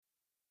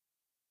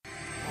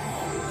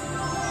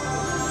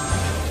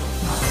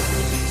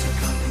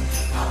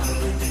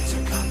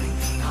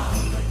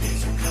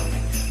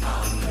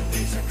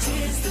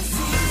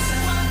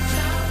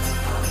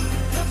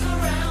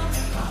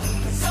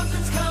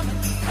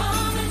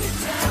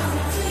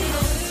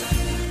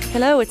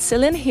Hello, it's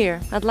Celine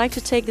here. I'd like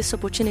to take this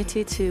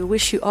opportunity to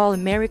wish you all a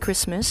Merry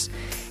Christmas,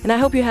 and I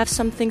hope you have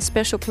something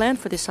special planned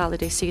for this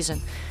holiday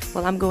season.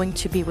 Well, I'm going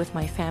to be with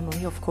my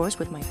family, of course,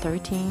 with my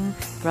 13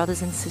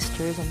 brothers and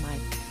sisters and my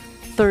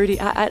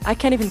 30, I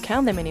can't even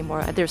count them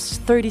anymore. There's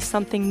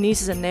 30-something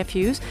nieces and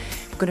nephews.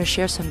 We're going to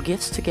share some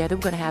gifts together.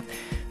 We're going to have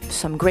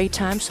some great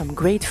time, some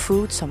great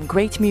food, some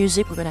great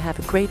music. We're going to have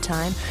a great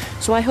time.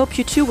 So I hope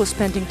you too will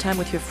spending time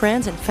with your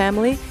friends and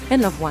family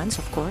and loved ones,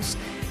 of course.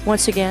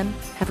 Once again,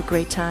 have a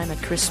great time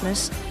at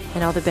Christmas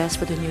and all the best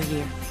for the new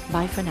year.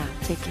 Bye for now.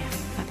 Take care.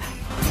 Bye-bye.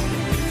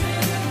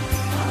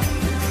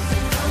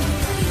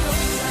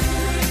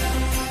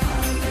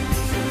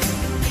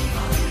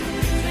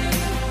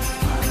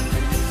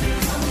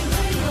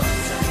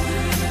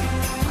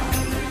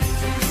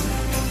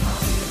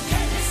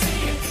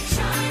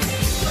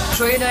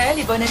 Joyeux Noël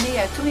et bonne année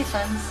à tous mes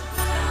fans.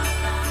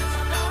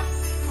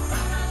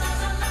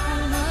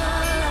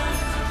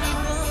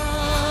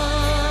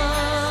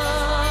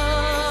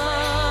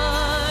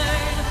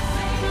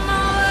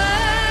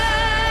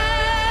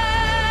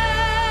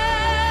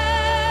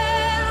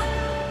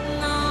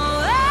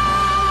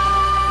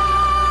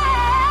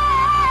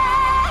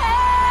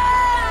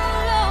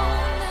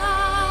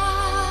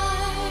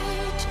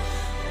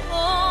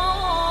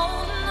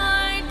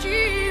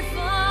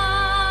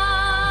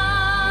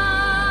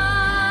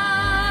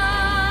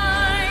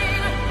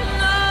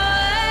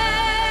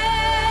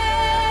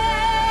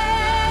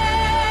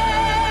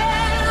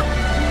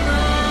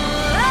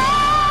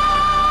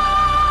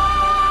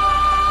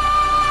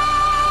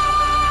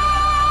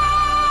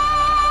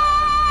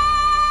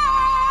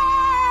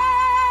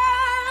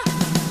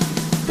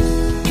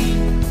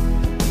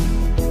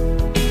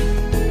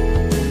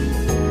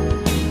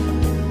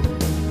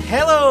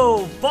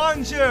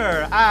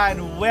 Bonjour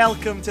and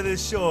welcome to the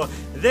show.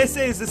 This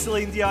is the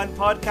Celine Dion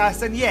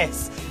podcast, and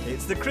yes,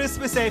 it's the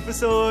Christmas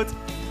episode.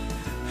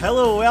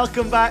 Hello,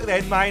 welcome back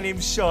then. My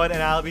name's Sean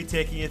and I'll be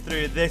taking you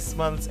through this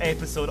month's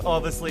episode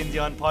of the Celine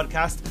Dion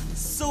podcast.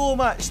 So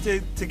much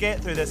to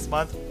get through this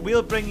month.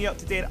 We'll bring you up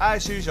to date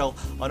as usual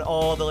on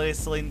all the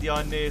latest Celine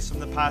Dion news from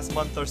the past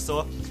month or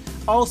so.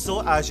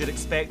 Also, as you'd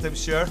expect, I'm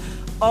sure,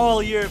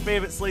 all your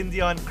favourite Celine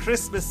Dion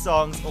Christmas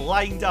songs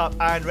lined up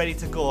and ready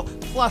to go,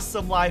 plus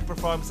some live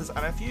performances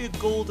and a few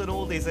golden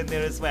oldies in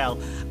there as well.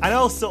 And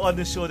also on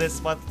the show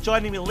this month,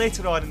 joining me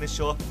later on in the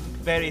show,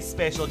 very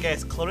special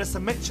guest Clarissa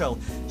Mitchell.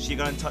 She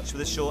got in touch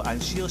with the show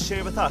and she'll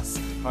share with us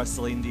her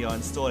Celine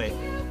Dion story.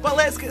 But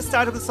let's get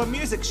started with some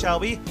music, shall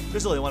we?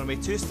 There's only one way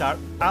to start.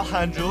 I'll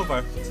hand you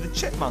over to the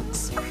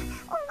Chipmunks. Where's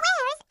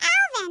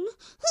Alvin?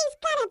 He's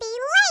gonna be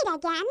late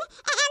again,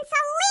 and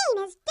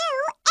Celine is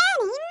due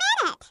any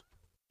minute.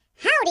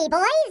 Howdy,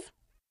 boys.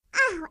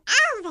 Oh,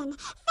 Alvin,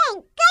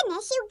 thank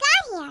goodness you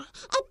got here.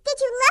 Did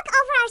you look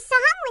over our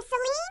song with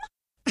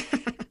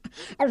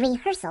Celine?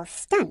 Rehearsal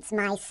stunts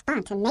my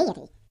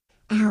spontaneity.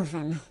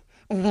 Alvin,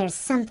 there's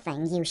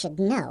something you should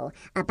know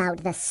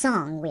about the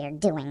song we're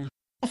doing.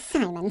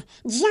 Simon,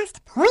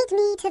 just point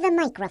me to the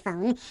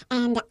microphone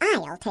and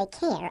I'll take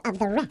care of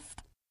the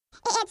rest.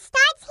 It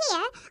starts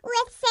here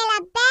with C'est la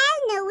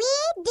belle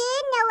nuit de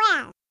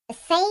Noël.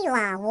 C'est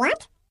la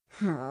what?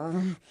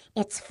 Oh,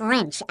 it's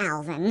French,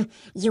 Alvin.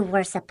 You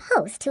were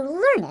supposed to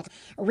learn it.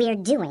 We're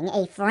doing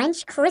a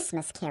French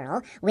Christmas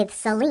carol with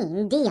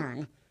Celine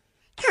Dion.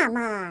 Come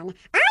on,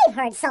 I've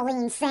heard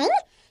Celine sing.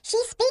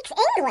 She speaks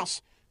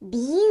English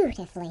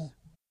beautifully.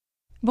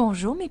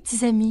 Bonjour mes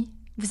petits amis.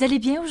 Vous allez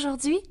bien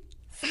aujourd'hui?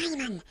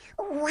 Simon,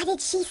 what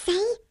did she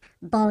say?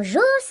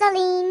 Bonjour,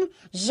 Celine.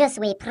 Je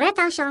suis prête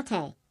à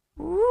chanter.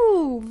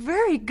 Ooh,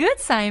 very good,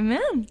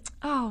 Simon.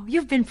 Oh,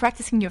 you've been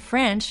practicing your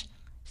French.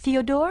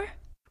 Theodore?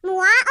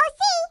 Moi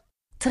aussi.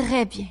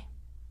 Très bien.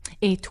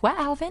 Et toi,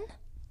 Alvin?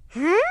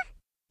 Huh?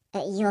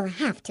 You'll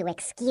have to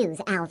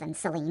excuse Alvin,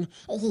 Celine.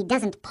 He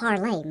doesn't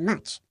parler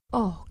much.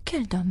 Oh,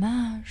 quel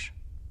dommage.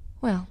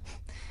 Well,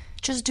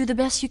 just do the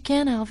best you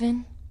can,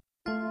 Alvin.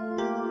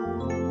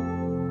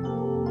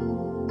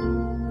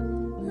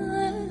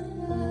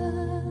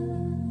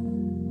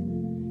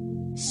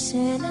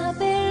 C'est la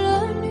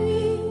belle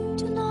nuit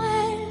de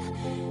Noël,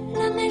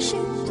 la neige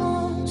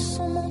étend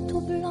son manteau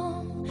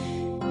blanc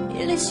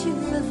et les yeux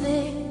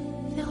levés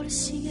vers le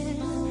ciel,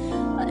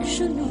 à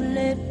genoux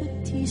les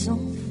petits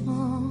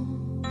enfants,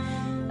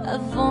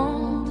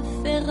 avant de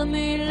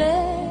fermer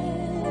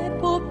les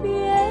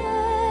paupières,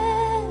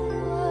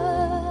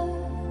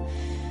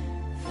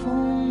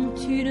 font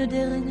une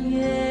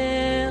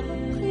dernière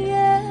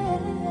prière.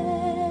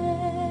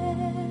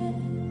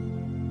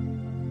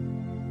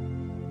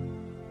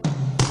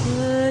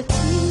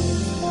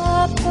 Petit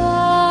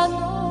Papa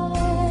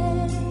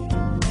Noël,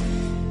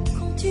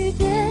 quand tu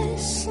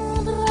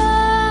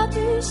descendras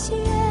du ciel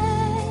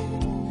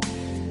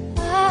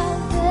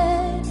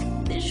avec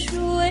des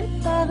jouets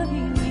par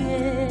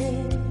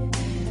milliers,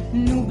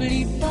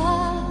 n'oublie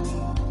pas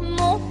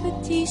mon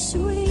petit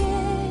soulier.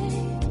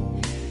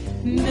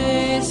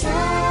 Mais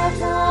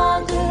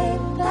avant de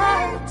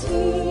partir,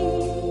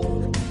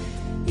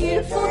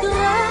 il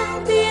faudra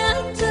bien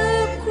te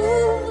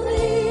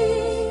couvrir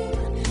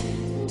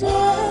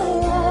de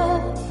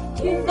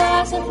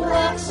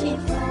s'il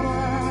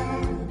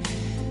croit.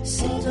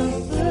 C'est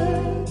un peu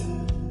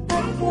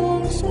à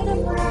cause de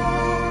moi.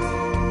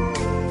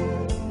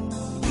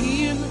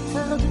 Il me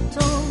tarde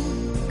tant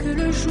que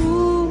le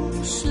jour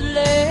se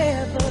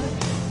lève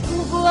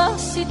pour voir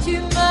si tu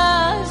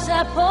m'as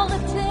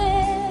apporté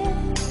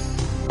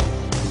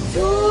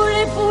tous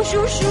les beaux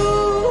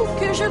joujoux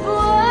que je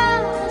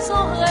vois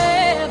en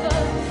rêve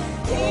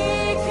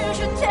et que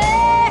je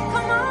t'ai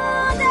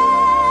commandé.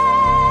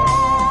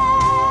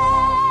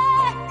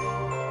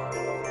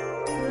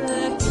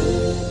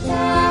 Petit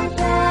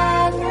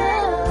Papa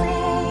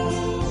Noël,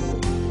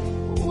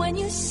 when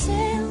you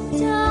sail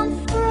down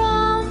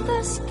from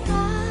the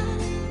sky,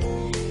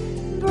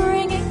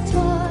 bringing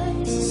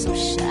toys so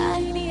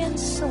shiny and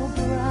so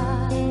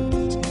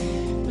bright,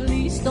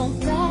 please don't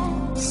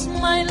pass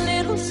my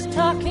little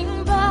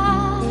stocking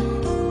by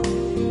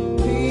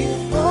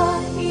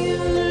before you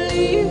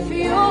leave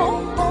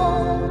your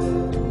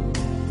home.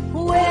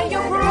 Wear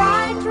your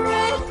bright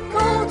red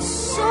coat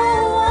so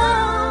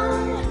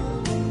warm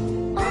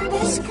on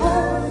this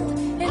cold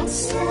and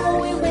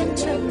snowy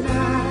winter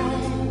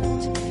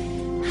night.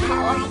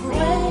 How I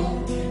pray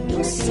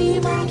you'll see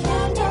my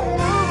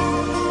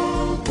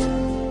candlelight.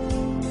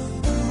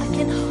 I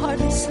can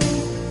hardly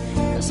sleep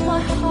 'cause my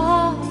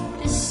heart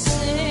is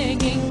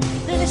singing,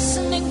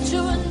 listening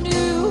to a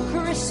new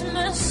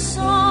Christmas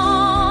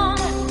song.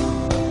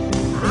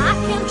 I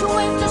can't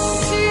wait to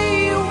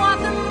see what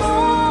the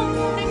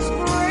morning's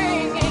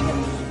bringing.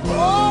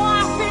 Oh,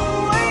 I've been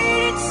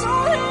waiting so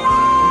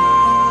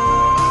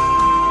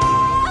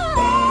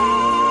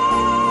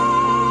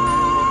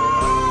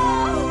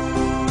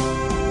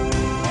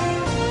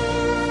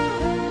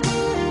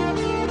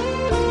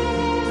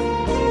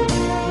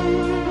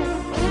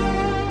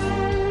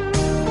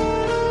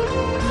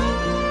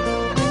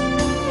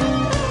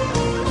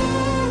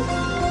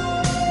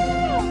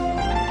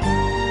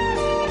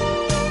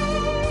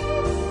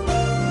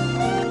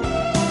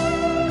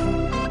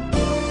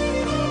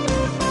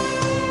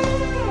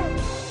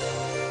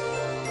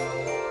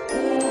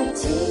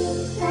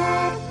Petit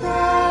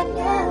Papa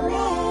Noël,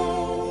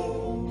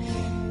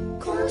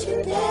 quand tu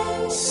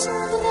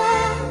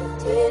descendras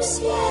du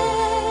ciel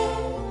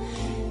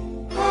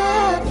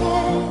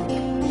avec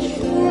des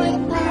jouets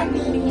par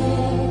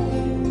milliers,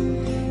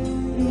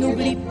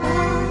 n'oublie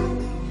pas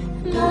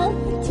mon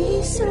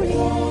petit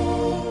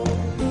soulier.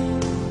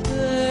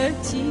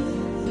 Petit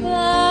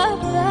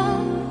Papa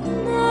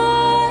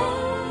Noël.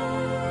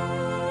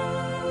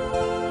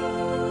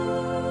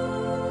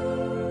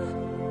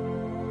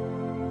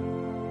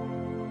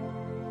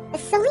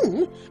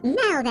 Celine,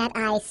 now that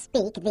I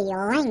speak the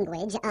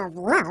language of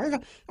love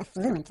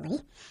fluently,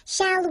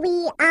 shall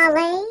we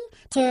aller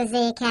to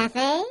the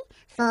café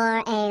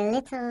for a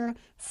little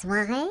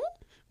soirée,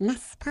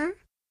 n'est-ce pas?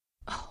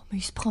 Oh, mais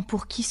il se prend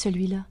pour qui,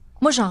 celui-là?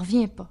 Moi, j'en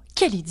reviens pas.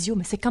 Quel idiot,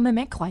 mais c'est quand même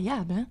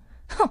incroyable, hein?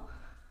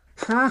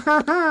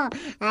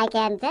 I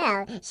can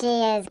tell she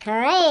is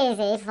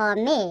crazy for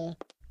me.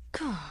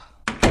 God.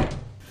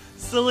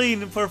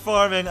 Celine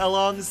performing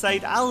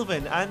alongside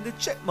Alvin and the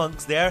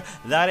Chipmunks there.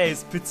 That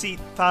is Petit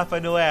Papa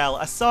Noel,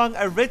 a song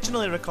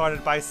originally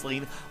recorded by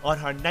Celine on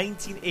her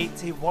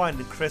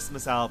 1981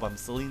 Christmas album,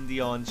 Celine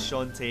Dion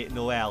Chante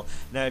Noel.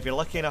 Now, if you're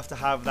lucky enough to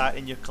have that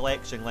in your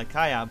collection like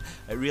I am,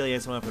 it really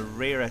is one of the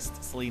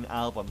rarest Celine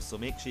albums, so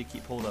make sure you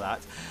keep hold of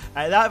that.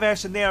 That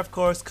version there, of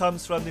course,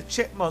 comes from the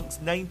Chipmunks'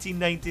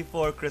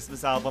 1994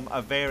 Christmas album,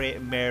 A Very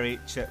Merry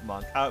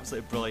Chipmunk.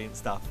 Absolutely brilliant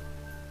stuff.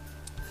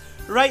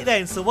 Right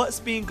then, so what's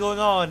been going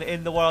on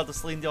in the world of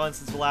Celine Dion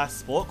since we last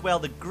spoke? Well,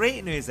 the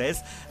great news is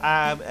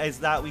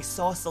that we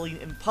saw Celine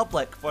in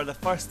public for the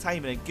first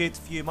time in a good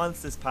few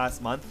months this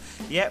past month.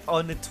 Yep,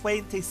 on the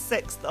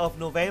 26th of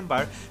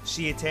November,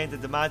 she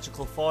attended the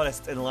Magical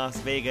Forest in Las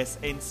Vegas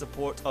in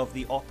support of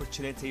the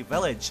Opportunity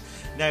Village.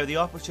 Now, the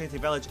Opportunity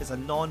Village is a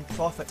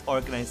non-profit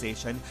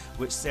organisation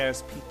which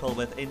serves people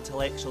with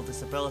intellectual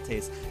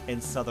disabilities in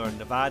southern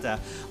Nevada.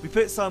 We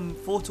put some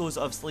photos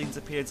of Celine's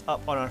appearance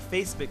up on our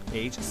Facebook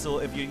page, so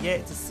if you're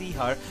yet to see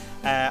her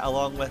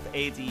along with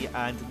Eddie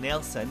and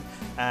Nelson,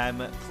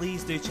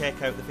 please do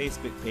check out the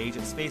Facebook page.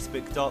 It's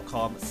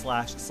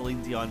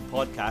facebook.com/Celine Dion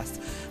podcast.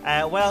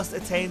 Whilst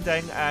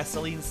attending,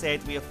 Celine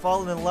said, "We have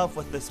fallen in love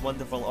with this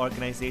wonderful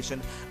organisation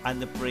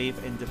and the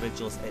brave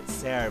individuals it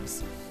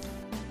serves."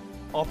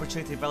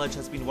 Opportunity Village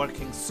has been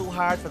working so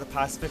hard for the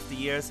past 50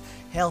 years,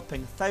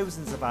 helping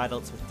thousands of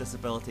adults with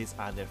disabilities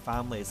and their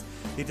families.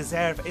 They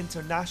deserve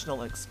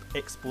international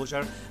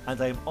exposure,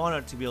 and I am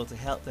honoured to be able to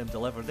help them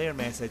deliver their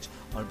message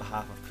on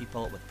behalf of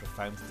people with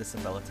profound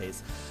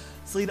disabilities.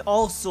 Celine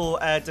also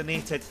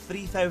donated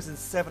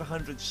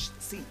 3,700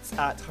 seats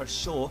at her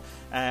show,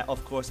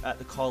 of course at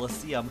the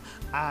Coliseum,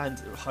 and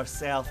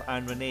herself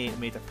and Renee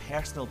made a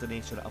personal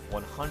donation of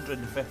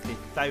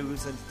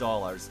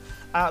 $150,000.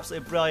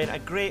 Absolutely brilliant, a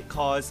great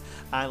cause,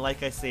 and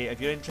like I say,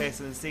 if you're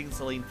interested in seeing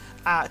Celine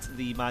at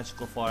the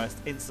Magical Forest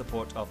in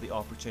support of the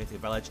Opportunity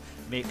Village,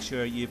 make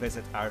sure you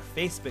visit our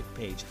Facebook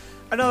page.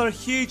 Another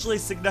hugely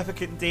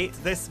significant date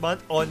this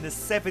month, on the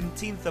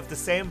 17th of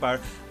December,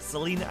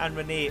 Celine and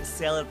Renee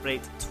celebrate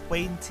celebrate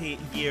 20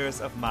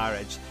 years of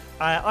marriage.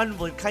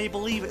 Unbelievable. Can you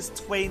believe it's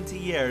 20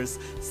 years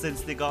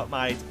since they got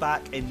married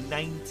back in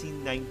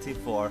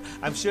 1994?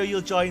 I'm sure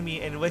you'll join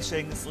me in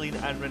wishing Celine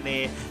and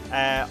Renee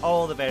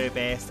all the very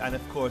best, and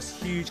of course,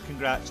 huge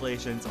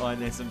congratulations on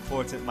this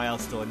important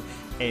milestone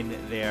in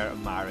their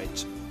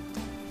marriage.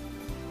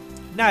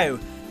 Now,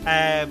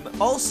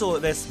 also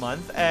this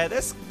month,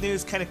 this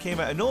news kind of came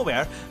out of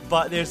nowhere,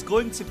 but there's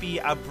going to be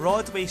a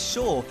Broadway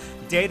show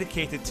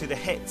dedicated to the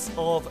hits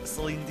of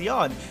Celine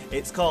Dion.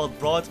 It's called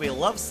Broadway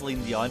Loves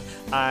Celine Dion,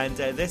 and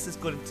this is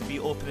going to be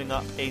opening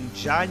up in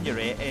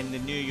January in the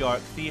New York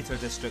Theatre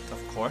District,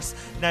 of course.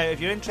 Now, if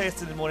you're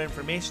interested in more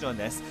information on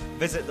this,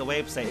 visit the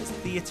website. It's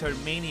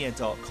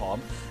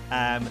theatremania.com.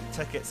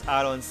 Tickets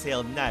are on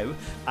sale now,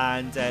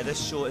 and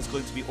this show is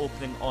going to be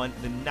opening on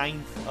the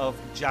 9th of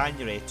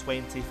January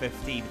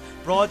 2015.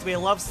 Broadway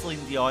Loves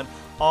Celine Dion,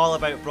 all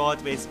about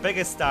Broadway's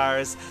biggest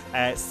stars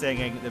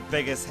singing the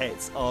biggest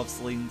hits of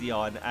Celine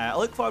Dion. I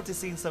look forward to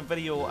seeing some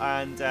video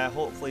and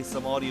hopefully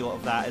some audio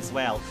of that as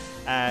well.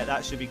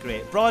 That should be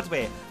great.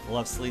 Broadway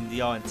Loves Celine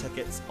Dion,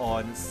 tickets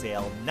on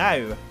sale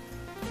now.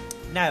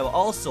 Now,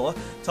 also,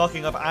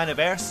 talking of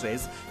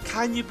anniversaries,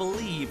 can you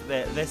believe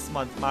that this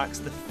month marks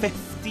the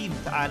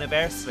 15th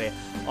anniversary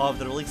of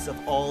the release of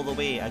All the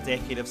Way, A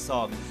Decade of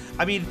Song?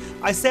 I mean,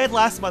 I said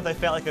last month I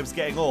felt like I was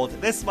getting old.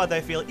 This month I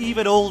feel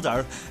even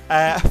older.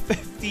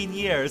 15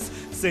 years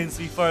since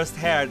we first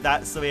heard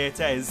That's the Way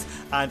It Is,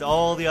 and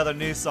all the other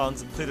new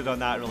songs included on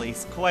that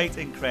release. Quite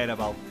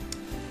incredible.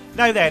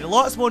 Now then,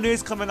 lots more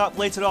news coming up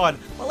later on,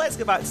 but let's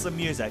get back to some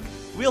music.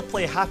 We'll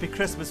play Happy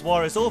Christmas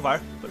War Is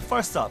Over, but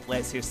first up,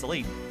 let's hear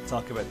Celine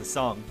talk about the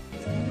song.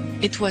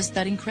 It was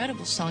that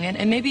incredible song,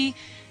 and maybe,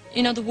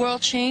 you know, the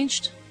world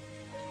changed,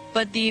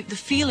 but the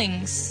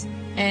feelings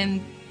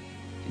and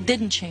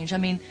didn't change. I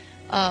mean,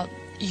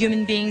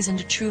 human beings and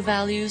the true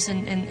values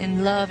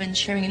and love and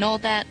sharing and all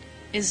that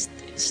is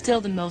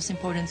still the most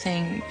important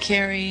thing,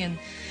 Carrie. And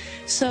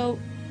so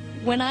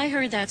when I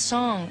heard that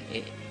song,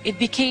 it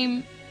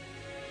became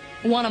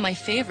one of my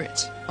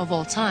favorites of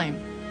all time.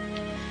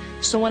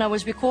 So when I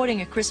was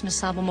recording a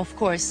Christmas album, of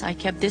course, I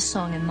kept this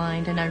song in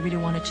mind, and I really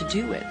wanted to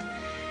do it.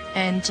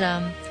 And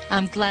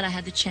I'm glad I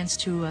had the chance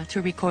to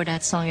record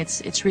that song.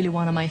 It's really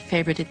one of my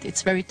favorite.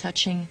 It's very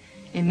touching.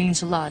 It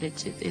means a lot.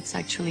 It's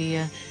actually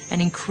an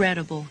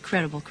incredible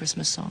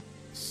Christmas song.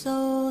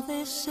 So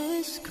this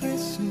is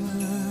Christmas,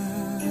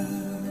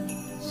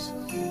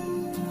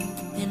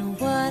 and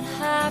what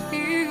have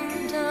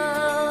you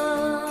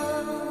done?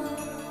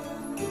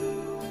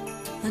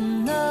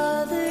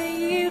 Another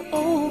year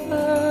over,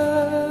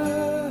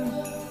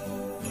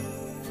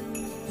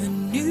 a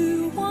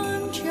new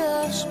one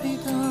just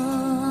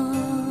begun,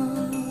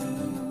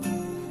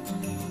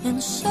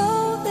 and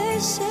so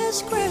this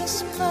is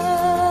Christmas.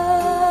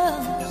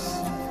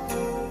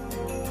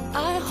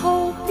 I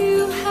hope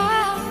you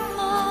have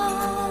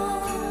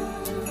fun,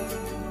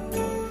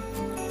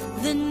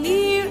 the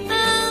near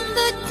and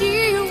the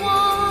dear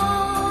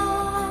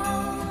ones,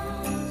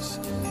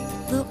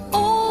 the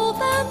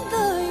old and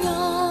the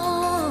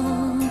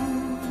young.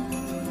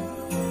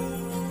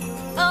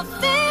 A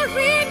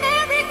very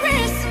Merry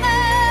Christmas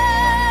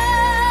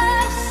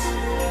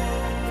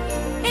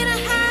and a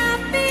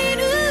Happy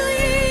New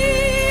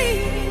Year.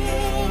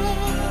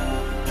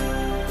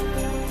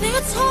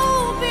 Let's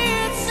hope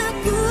it's a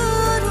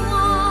good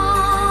one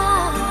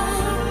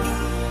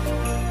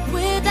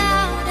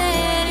without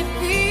any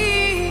fear.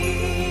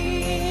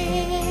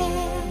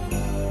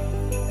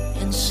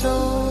 And so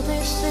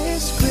this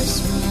is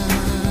Christmas,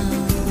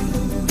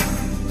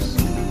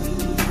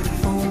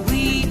 for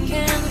we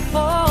can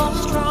fall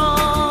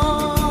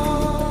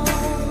strong,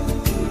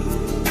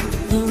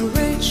 the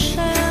rich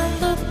and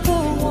the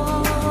poor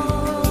ones.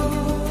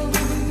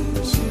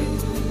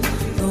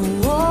 The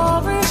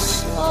war is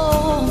so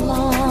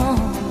long,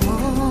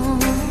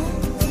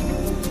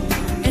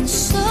 and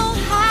so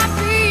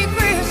happy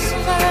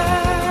Christmas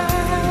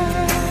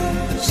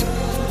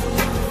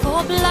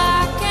for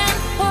black and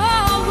for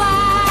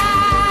white,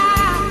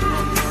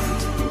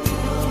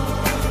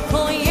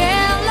 for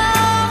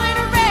yellow and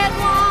red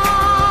ones.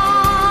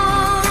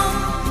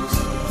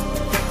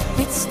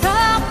 It's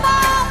the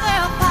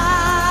mother pie.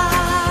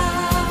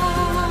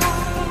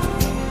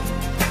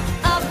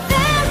 A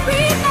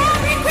very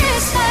Merry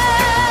Christmas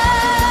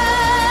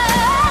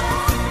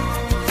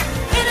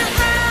and a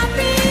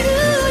Happy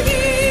New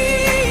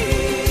Year.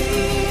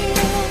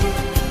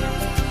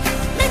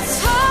 Let's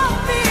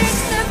hope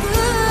it's a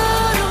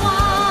good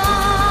one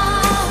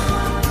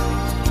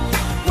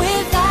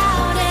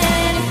without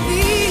any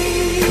fear.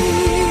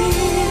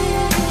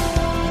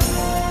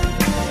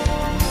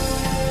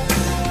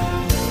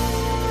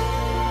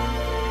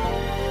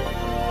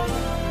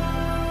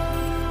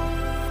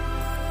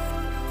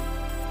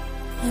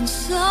 And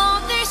so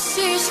this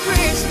is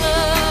Christmas,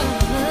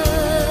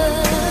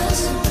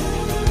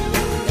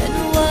 and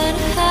what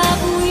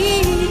have we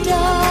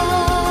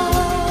done?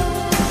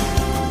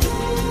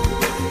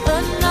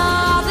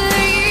 Another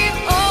year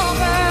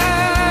over,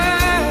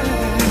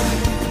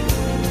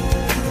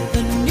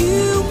 a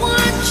new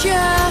one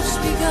just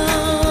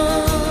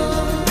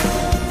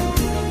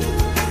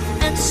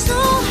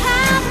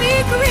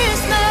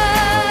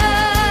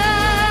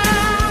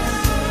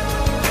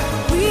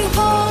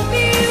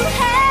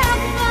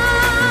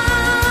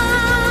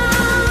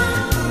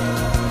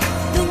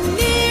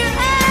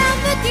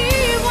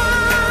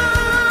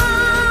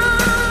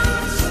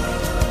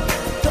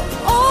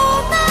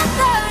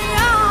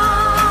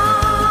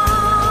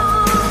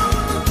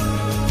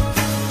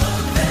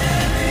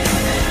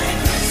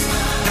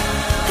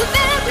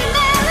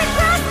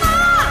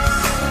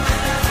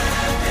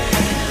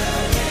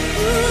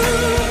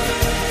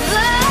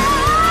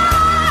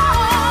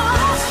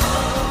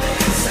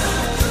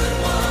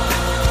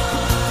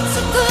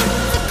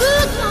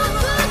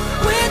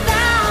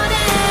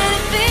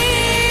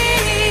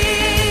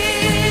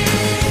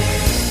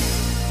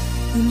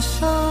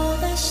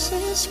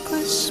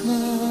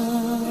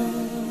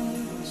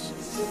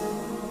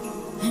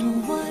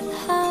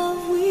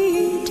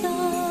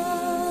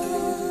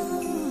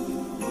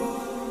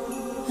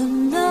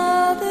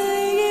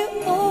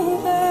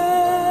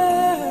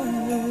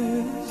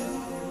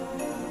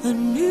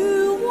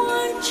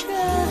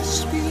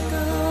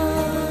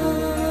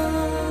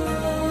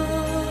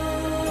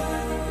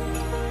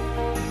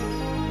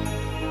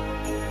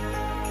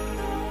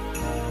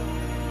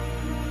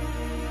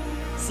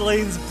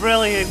Celine's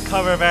brilliant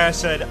cover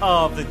version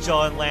of the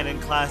John Lennon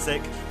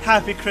classic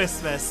Happy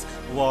Christmas,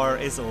 War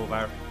is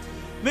Over.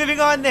 Moving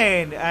on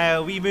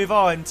then, we move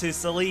on to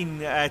Celine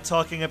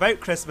talking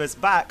about Christmas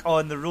back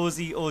on the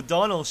Rosie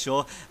O'Donnell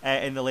show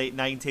in the late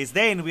 90s.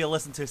 Then we'll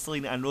listen to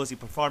Celine and Rosie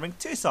performing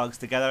 2 songs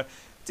together,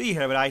 Do You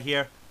Hear What I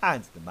Hear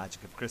and The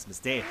Magic of Christmas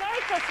Day. Merry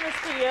Christmas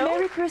to you.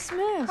 Merry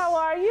Christmas. How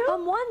are you?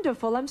 I'm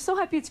wonderful. I'm so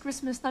happy it's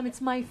Christmas time. It's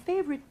my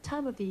favorite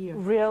time of the year.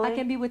 Really? I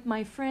can be with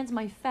my friends,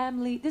 my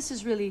family. This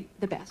is really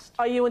the best.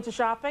 Are you into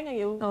shopping? Are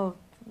you? Oh,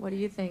 what do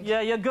you think? Yeah,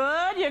 you're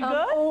good? You're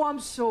good? Oh, I'm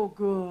so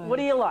good. What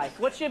do you like?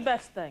 What's your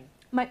best thing?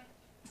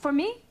 For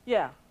me?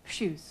 Yeah.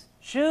 Shoes.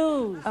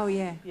 Shoes. Oh,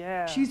 yeah.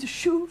 Yeah. She's a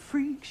shoe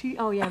freak.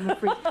 Oh, yeah, I'm a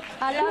freak.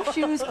 I love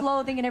shoes,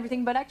 clothing, and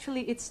everything, but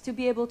actually it's to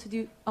be able to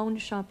do own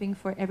shopping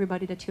for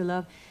everybody that you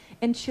love.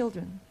 And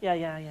children.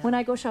 Yeah. When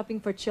I go shopping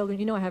for children,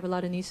 you know I have a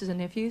lot of nieces and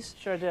nephews.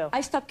 Sure do. I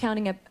stopped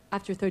counting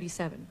after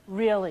 37.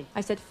 Really?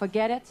 I said,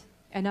 forget it.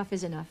 Enough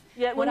is enough.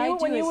 Yeah,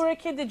 when you were a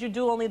kid, did you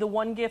do only the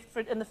one gift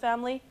in the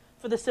family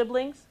for the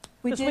siblings?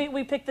 We Because did.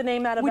 we picked the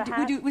name out of a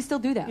hat. We still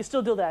do that. You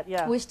still do that,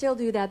 yeah. We still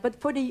do that.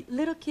 But for the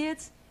little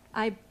kids,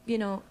 I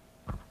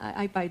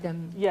buy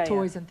them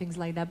toys and things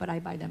like that, but I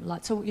buy them a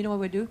lot. So you know what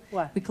we do?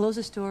 What? We close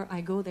the store,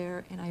 I go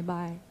there, and I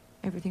buy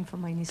everything for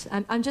my niece.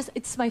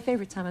 It's my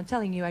favorite time. I'm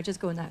telling you, I just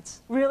go nuts.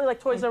 Really? Like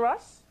Toys R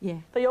Us? Yeah.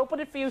 They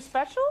open it for you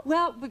special?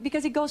 Well,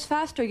 because it goes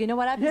faster. You know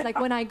what happens? Like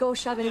when I go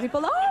shopping,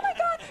 people, oh my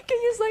God, can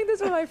you sign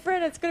this with my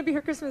friend? It's going to be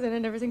her Christmas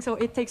and everything. So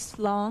it takes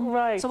long.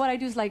 Right. So what I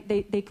do is like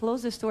they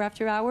close the store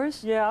after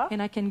hours. Yeah. And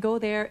I can go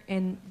there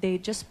and they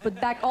just put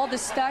back all the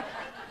stuff.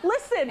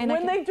 Listen, And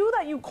when they do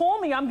that, you call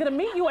me. I'm going to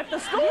meet you at the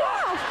store.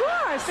 Yeah, of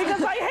course.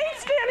 Because I hate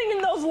standing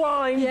in those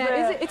lines. Yeah,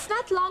 there. it's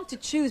not long to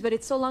choose, but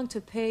it's so long to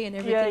pay and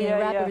everything and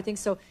wrap everything.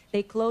 So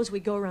they close.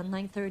 We go around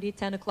 9:30,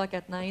 10 o'clock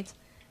at night,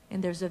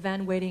 and there's a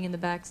van waiting in the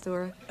back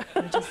store.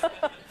 We just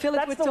fill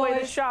it with That's the toys. way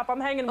to shop.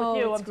 I'm hanging with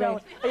you. It's I'm telling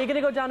great. you. Are you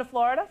going to go down to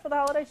Florida for the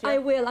holidays? Yeah. I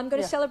will. I'm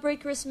going to Yeah.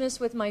 celebrate Christmas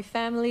with my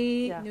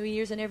family, Yeah. New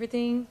Year's and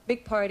everything.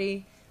 Big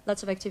party,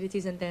 lots of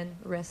activities, and then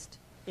rest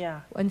Yeah.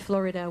 in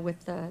Florida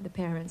with the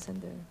parents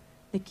and the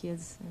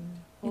kids.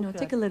 And, Okay.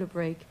 take a little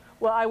break.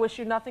 Well, I wish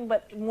you nothing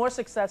but more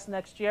success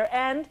next year,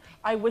 and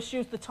I wish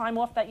you the time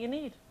off that you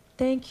need.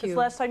 Thank This you.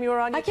 last time you were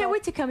on your I can't show-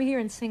 wait to come here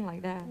and sing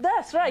like that.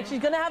 That's right. She's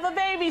going to have a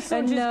baby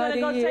soon. She's going to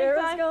go take year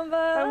time has gone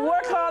by. and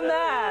work on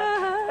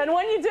that. And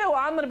when you do,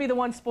 I'm going to be the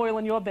one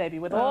spoiling your baby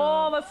with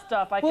all the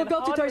stuff. We'll go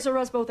to Toys R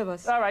Us, both of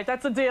us. All right,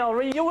 that's a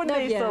deal. You and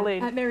me, Yeah.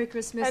 Celine. Merry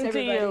Christmas, And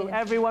everybody. to you,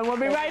 everyone. We'll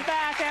be right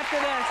back after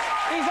this.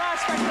 These are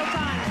special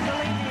times.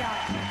 Celine Dion.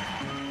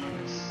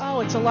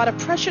 Oh, it's a lot of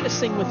pressure to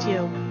sing with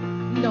you.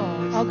 No,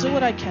 I'll do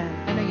what I can.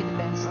 I know you're the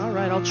best. All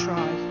right, I'll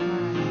try.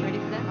 Ready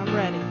for that? I'm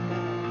ready.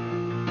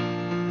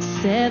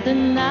 Said the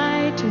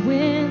night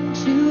wind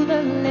to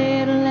the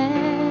little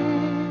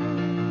land.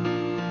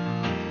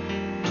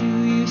 Do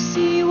you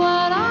see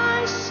what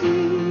I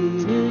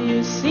see? Do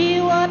you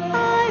see what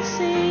I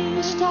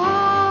see?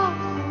 Star,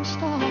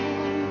 star,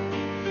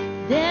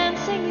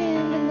 dancing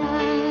in the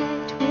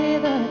night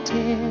with a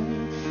tail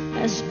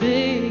as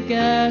big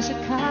as a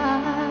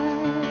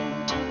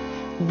kite,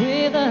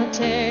 with a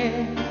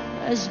tail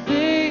as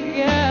big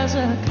as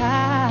a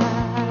kite.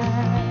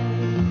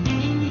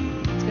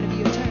 It's going to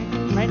be your turn.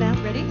 Right now?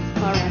 Ready?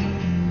 All right.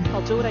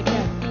 I'll do what I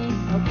can.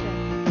 Okay.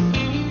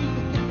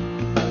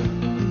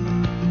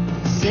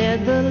 Said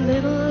the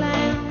little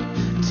lamb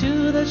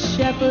to the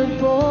shepherd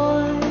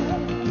boy,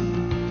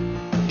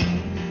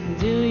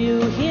 do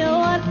you hear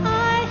what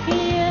I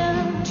hear?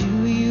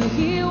 Do you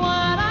hear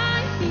what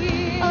I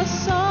hear? A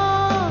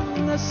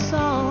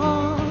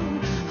song,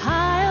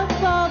 high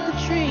above the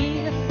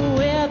tree,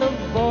 where the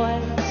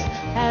voice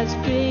as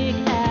big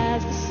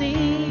as the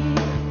sea,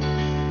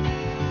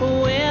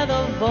 where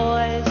the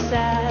voice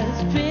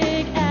as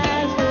big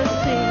as the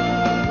sea.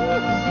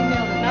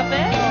 Not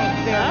bad?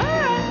 All right.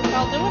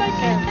 I'll do what I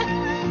can.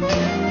 You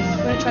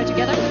want to try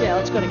together? Yeah,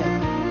 let's go together.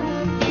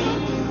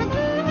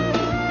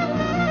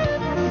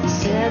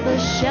 Said the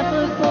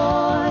shepherd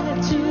boy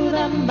to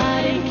the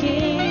mighty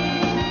king,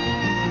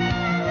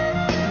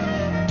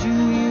 do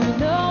you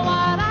know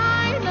what I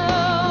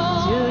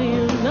know? Do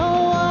you know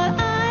what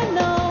I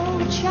know?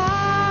 The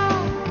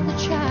child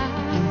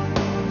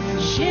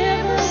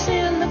shivers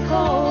in the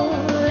cold.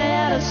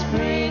 Let us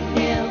bring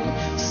him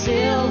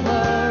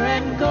silver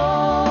and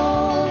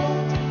gold.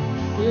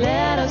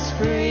 Let us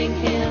bring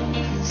him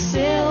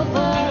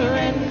silver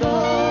and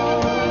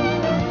gold.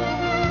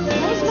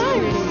 That was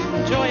nice.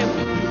 Enjoyable.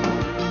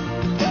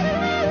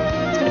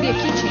 It's going to be a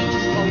key change.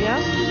 Oh, yeah?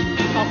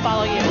 I'll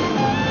follow you.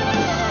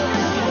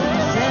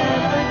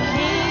 Said the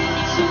king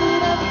to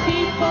the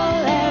people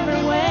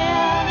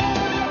everywhere,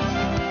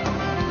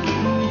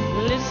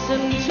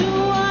 listen to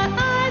what I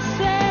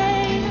say,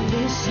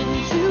 listen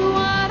to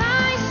what I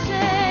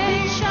say.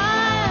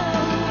 Child,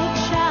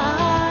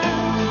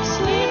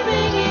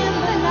 sleeping in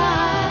the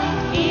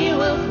night, he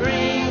will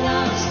bring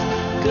us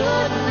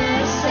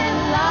goodness and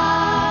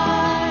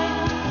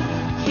light.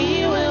 He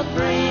will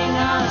bring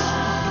us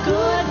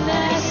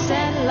goodness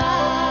and light.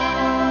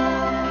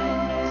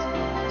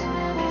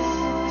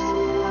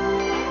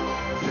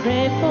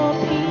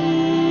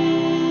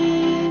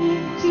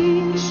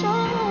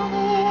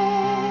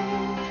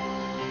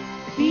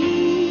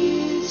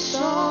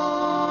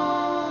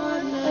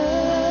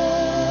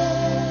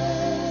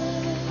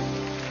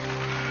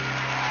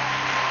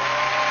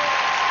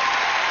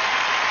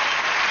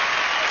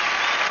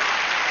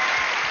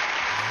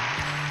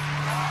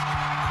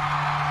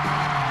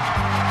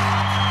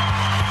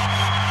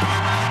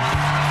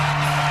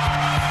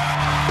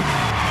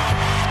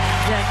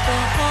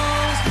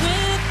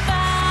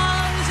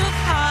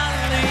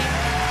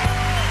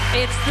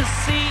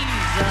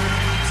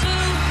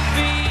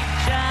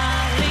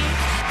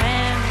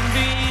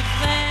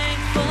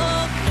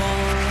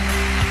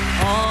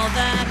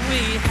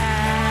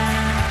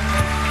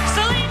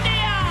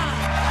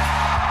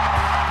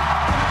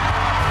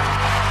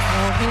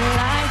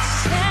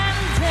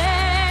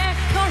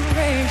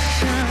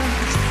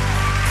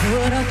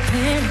 put up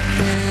in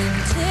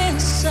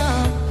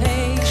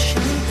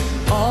anticipation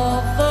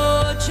of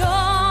a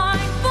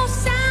joyful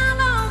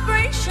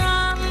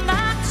celebration.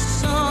 That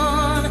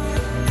sun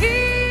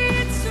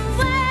its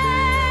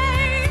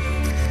way,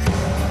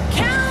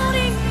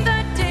 counting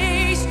the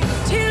days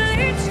till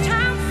it's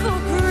time for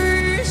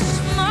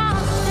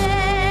Christmas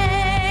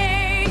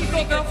Day.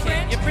 Go,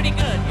 girlfriend. You're pretty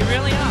good. You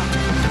really are.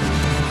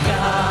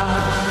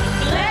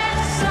 God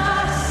bless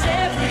us,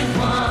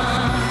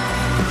 everyone.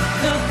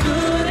 The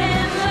good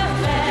and the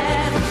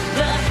bad,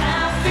 the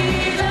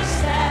happy, the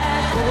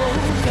sad. Oh,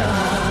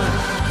 God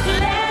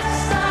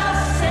bless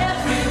us,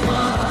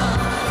 everyone.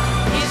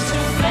 It's to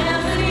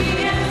family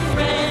and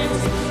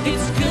friends.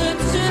 It's good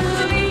to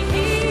be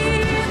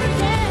here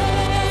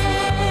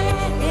again.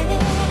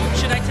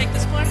 Should I take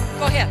this part?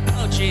 Go ahead.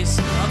 Oh, jeez.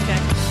 Okay.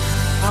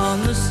 On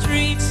the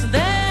streets,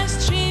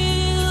 there's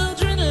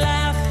children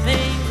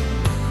laughing.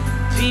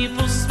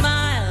 People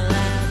smile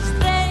as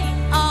they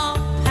are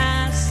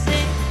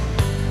passing.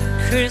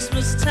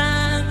 Christmas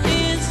time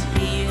is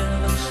here.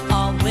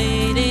 Our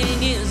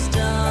waiting is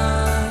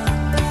done.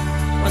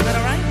 Was that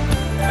all right?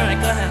 All right,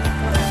 go ahead.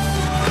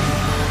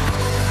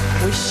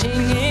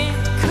 Wishing it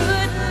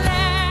could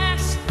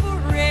last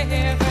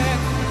forever.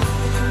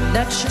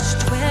 Not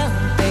just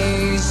 12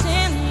 days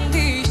in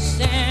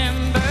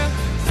December.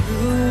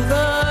 Through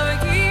the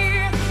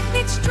year,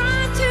 it's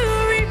trying to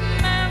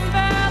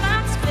remember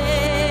that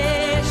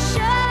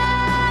special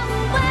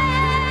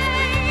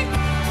way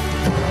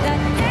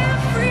that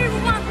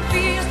everyone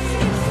feels.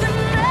 It's the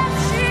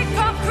magic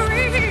of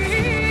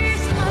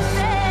Christmas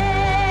Day.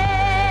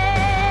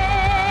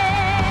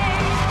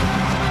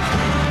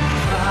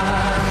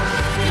 God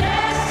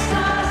bless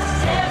us,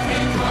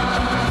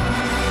 everyone.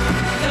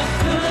 The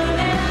good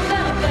and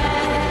the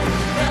bad,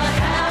 the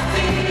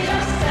happy, the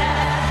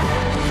sad.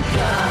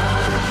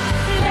 God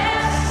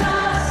bless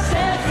us,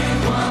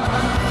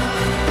 everyone.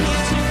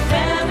 It's to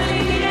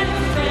family and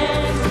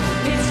friends.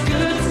 It's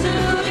good to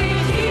be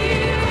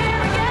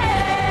here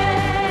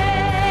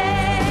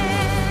again.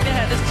 Go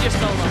ahead. This is your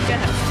solo. Go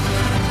ahead.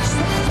 So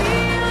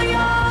fill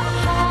your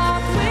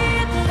heart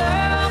with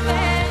love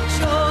and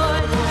joy,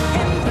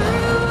 and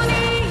through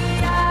the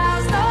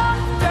eyes of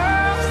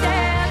girls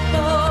and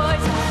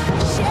boys,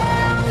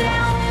 share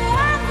their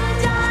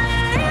wonder,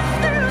 live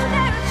through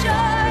their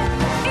joy.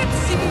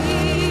 It's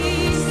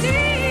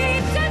easy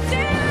to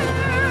do.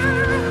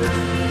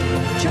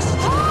 Just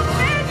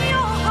open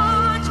your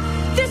heart,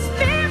 the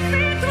Spirit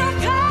will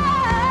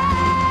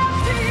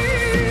come to you.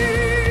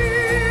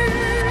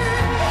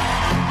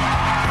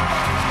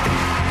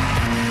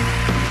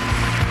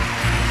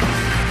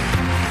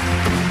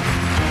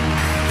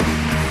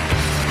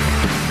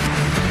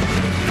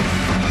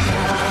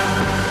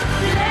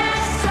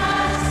 Bless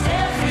us,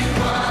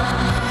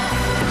 everyone.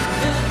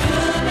 The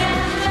good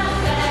and the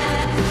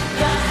bad,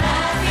 the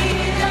happy,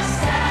 the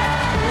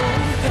sad.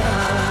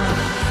 God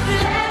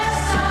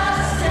bless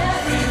us,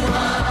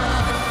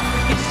 everyone.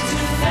 It's to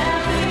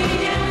family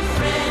and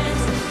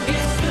friends.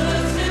 It's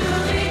good to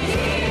be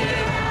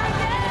here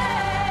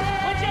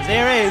again.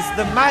 There is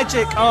the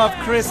magic of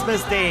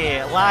Christmas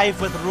Day,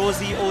 live with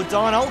Rosie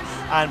O'Donnell.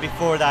 And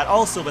before that,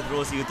 also with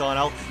Rosie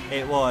O'Donnell,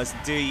 it was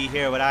Do You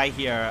Hear What I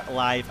Hear,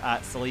 live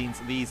at Celine's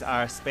These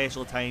Are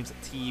Special Times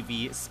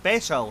TV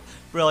special.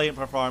 Brilliant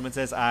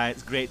performances, and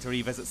it's great to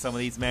revisit some of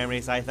these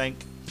memories, I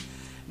think.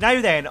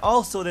 Now then,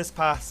 also this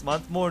past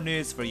month, more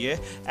news for you.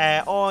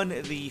 On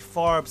the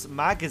Forbes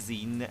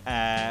magazine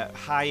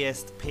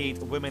highest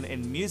paid women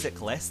in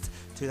music list,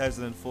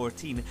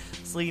 2014,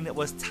 Celine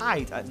was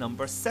tied at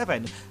number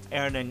 7,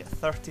 earning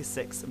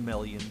 $36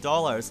 million.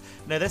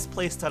 Now this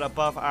placed her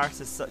above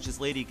artists such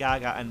as Lady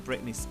Gaga and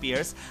Britney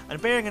Spears,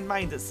 and bearing in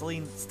mind that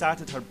Celine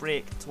started her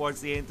break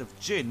towards the end of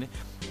June,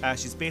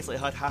 she's basically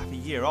had half a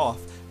year off.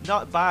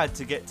 Not bad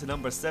to get to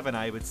number 7,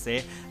 I would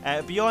say.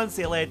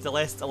 Beyonce led the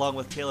list along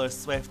with Taylor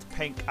Swift,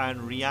 Pink and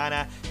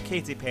Rihanna.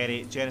 Katy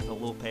Perry, Jennifer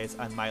Lopez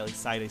and Miley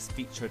Cyrus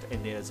featured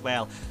in there as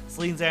well.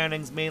 Celine's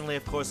earnings mainly,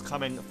 of course,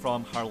 coming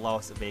from her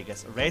Las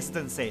Vegas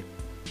residency.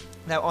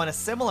 Now, on a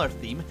similar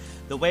theme,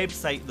 the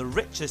website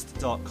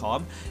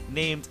TheRichest.com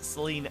named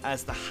Celine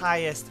as the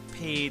highest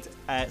paid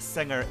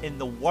singer in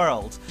the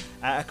world.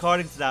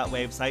 According to that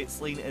website,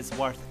 Celine is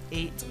worth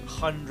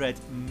 $800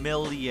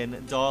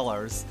 million.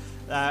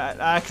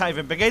 I can't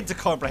even begin to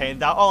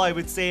comprehend that. All I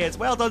would say is,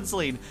 well done,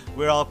 Celine.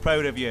 We're all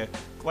proud of you.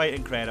 Quite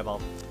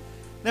incredible.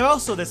 Now,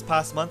 also this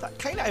past month,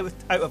 kind of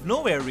out of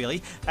nowhere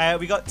really,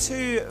 we got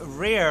two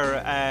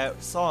rare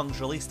songs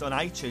released on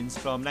iTunes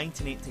from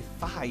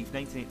 1985,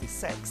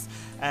 1986.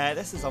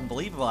 This is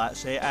unbelievable,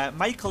 actually.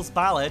 Michael's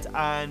Ballad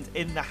and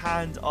In the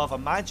Hand of a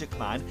Magic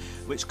Man,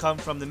 which come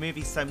from the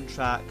movie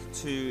soundtrack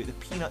to the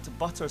Peanut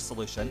Butter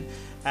Solution.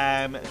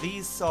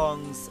 These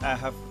songs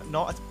have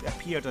not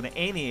appeared on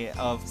any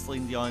of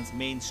Celine Dion's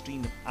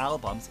mainstream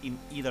albums in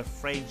either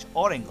French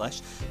or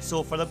English,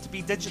 so for them to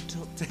be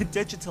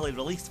digitally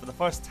released for the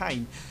first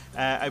time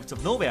out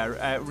of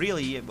nowhere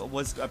really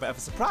was a bit of a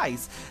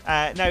surprise.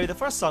 Now, the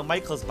first song,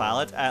 Michael's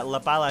Ballad, La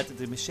Ballade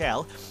de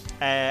Michel,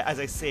 as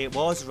I say,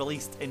 was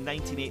released in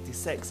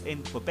 1986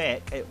 in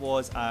Quebec. It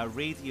was a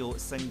radio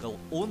single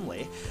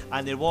only,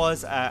 and there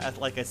was,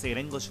 like I say, an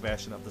English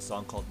version of the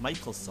song called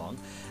Michael's Song,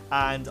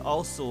 and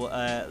also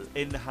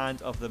In the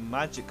Hand of the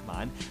Magic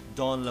Man,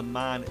 Dans la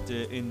Main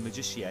d'un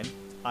Magicien.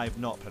 I've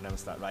not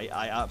pronounced that right.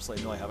 I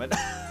absolutely know I haven't.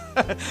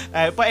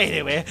 But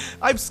anyway,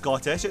 I'm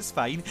Scottish, it's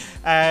fine.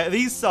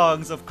 These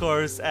songs, of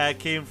course,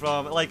 came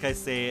from, like I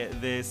say,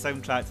 the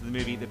soundtrack to the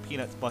movie The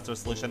Peanut Butter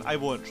Solution. I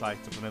won't try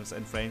to pronounce it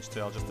in French too,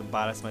 I'll just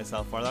embarrass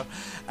myself further.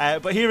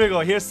 But here we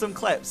go, here's some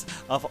clips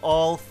of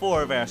all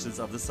 4 versions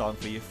of the song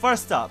for you.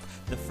 First up,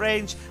 the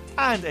French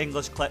and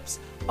English clips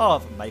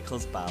of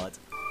Michael's Ballad.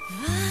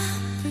 Va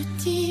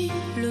petit,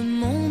 le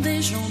monde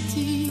est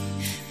gentil.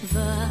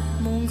 Va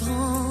mon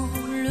grand,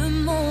 le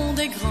monde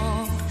est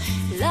grand.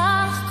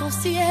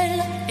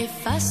 L'arc-en-ciel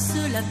efface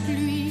la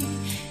pluie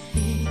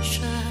et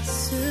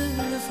chasse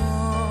le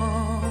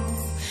vent.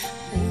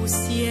 Au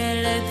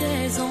ciel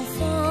des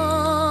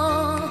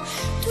enfants,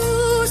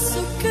 tout ce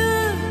que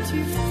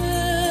tu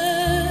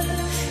veux,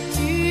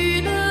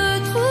 tu le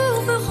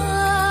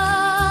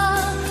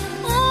trouveras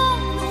en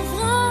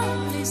ouvrant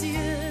les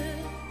yeux.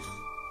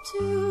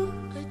 To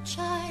a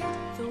child,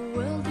 the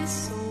world is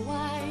so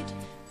wide.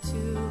 To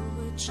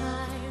a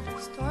child,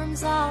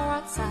 storms are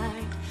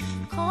outside.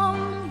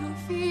 Calm your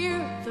fear,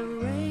 the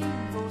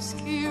rainbow's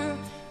clear,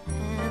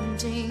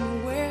 ending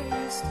where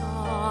you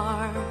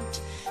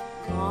start.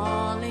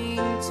 Calling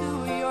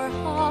to your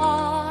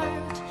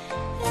heart,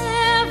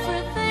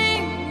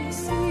 everything you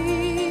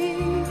see,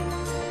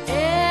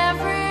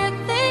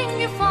 everything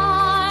you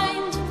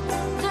find,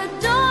 the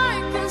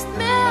darkest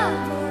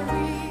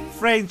memory.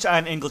 French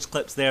and English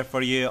clips there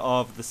for you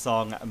of the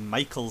song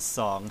Michael's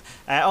Song.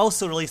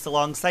 Also released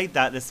alongside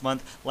that this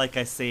month, like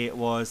I say,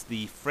 was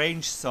the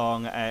French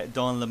song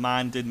Dans la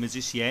Main d'un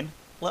Magicien.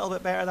 A little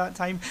bit better that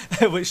time,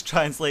 which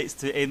translates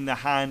to In the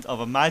Hand of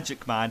a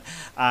Magic Man.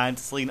 And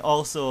Celine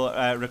also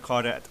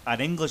recorded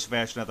an English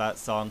version of that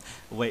song,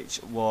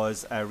 which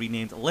was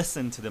renamed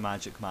Listen to the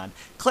Magic Man.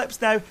 Clips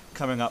now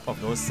coming up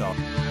of those songs.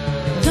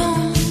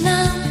 Dans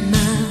la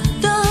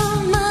main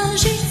d'un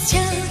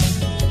magicien,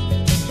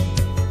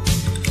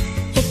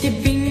 et des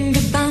bing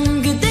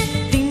bang,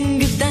 des ding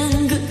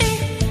dang, et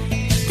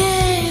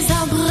des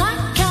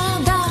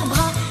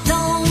abracadabras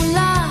dans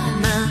la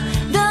main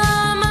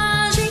d'un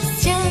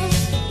magicien.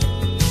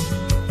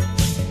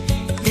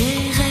 Des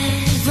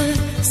rêves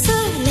se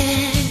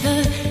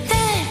lèvent,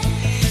 des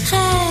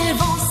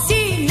rêves en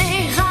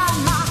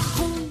cinérama.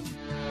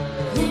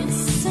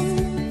 Listen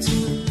to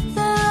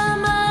the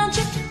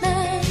magic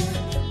man,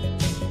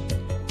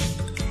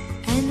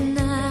 an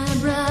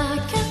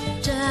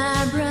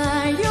abracadabra,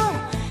 your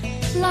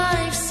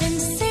life's in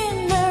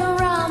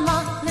cinderama.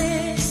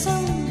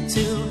 Listen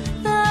to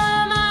the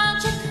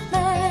magic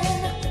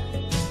man.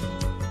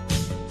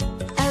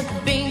 A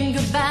bing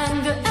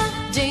bang,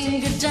 a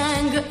ding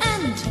dang,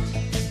 and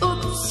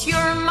oops,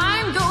 your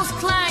mind goes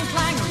clang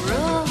clang.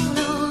 Roll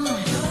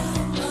on.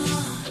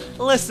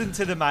 Listen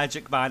to the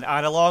Magic Man,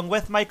 and along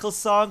with Michael's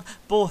Song,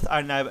 both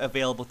are now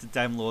available to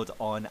download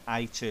on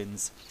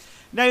iTunes.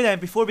 Now then,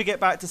 before we get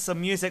back to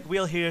some music,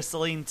 we'll hear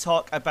Celine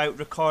talk about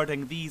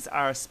recording These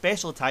Are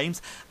Special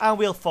Times, and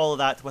we'll follow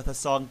that with a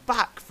song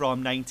back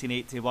from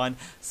 1981,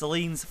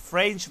 Celine's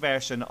French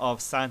version of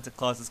Santa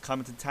Claus is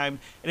Coming to Town.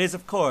 It is,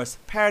 of course,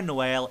 Père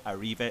Noël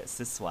arrive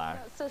ce soir.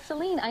 So,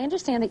 Celine, I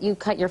understand that you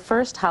cut your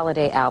first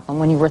holiday album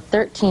when you were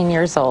 13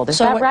 years old. Is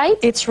that right?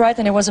 It's right,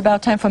 and it was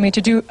about time for me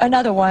to do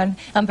another one.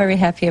 I'm very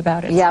happy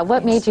about it. Yeah,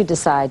 what made you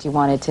decide you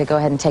wanted to go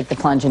ahead and take the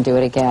plunge and do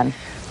it again?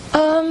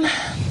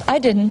 I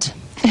didn't.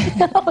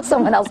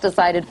 Someone else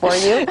decided for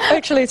you.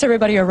 Actually, it's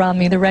everybody around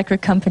me, the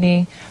record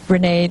company,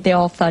 Renee, they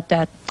all thought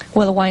that,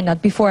 well, why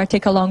not? Before I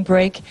take a long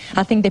break,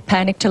 I think they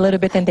panicked a little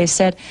bit and they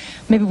said,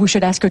 maybe we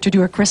should ask her to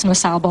do a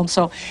Christmas album.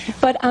 So,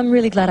 but I'm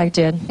really glad I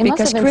did. It must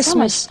have been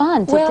Christmas, so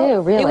much fun to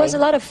do, really. It was a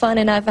lot of fun,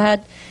 and I've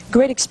had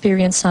great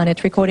experience on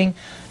it, recording,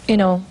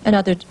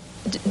 another,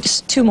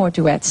 just 2 more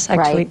duets,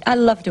 actually. Right. I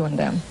love doing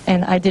them.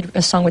 And I did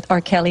a song with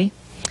R. Kelly,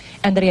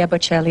 Andrea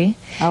Bocelli,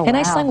 and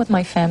I sang with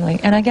my family.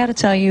 And I got to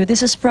tell you,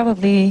 this is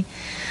probably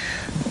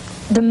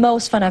the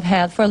most fun I've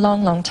had for a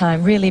long, long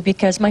time, really,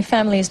 because my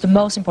family is the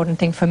most important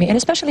thing for me, and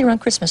especially around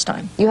Christmas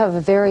time. You have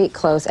a very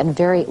close and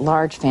very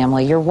large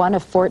family. You're one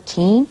of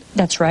 14?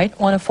 That's right,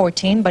 one of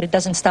 14, but it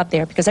doesn't stop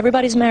there, because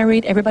everybody's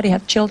married, everybody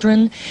have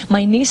children.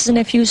 My nieces and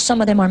nephews, some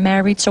of them are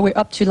married, so we're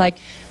up to like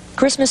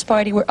Christmas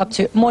party, we're up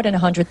to more than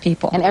 100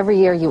 people. And every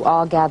year you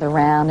all gather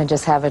around and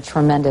just have a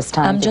tremendous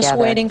time I'm together. just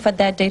waiting for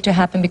that day to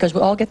happen because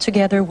we all get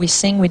together, we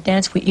sing, we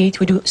dance, we eat,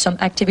 we do some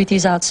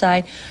activities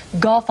outside,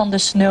 golf on the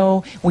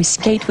snow, we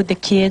skate with the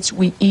kids,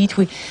 we eat.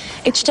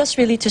 It's just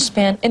really to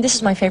spend, and this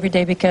is my favorite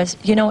day because,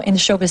 you know, in the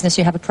show business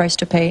you have a price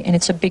to pay, and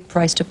it's a big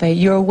price to pay.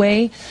 You're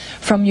away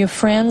from your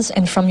friends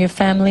and from your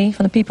family,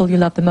 from the people you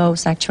love the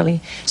most, actually.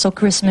 So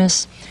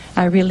Christmas,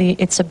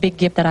 it's a big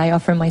gift that I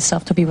offer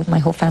myself to be with my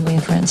whole family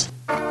and friends.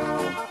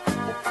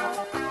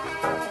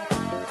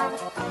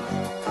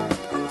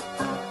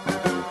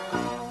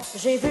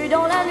 J'ai vu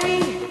dans la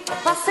nuit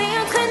passer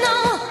un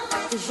traîneau.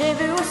 J'ai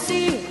vu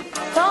aussi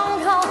ton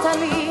grand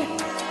ami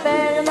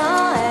Père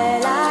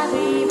Noël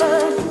arrive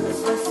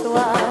ce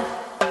soir.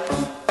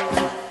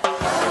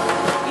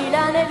 Il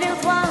allait vers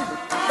toi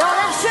dans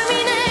la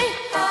cheminée.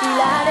 Il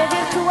allait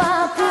vers toi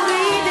pour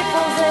y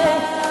déposer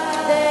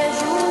des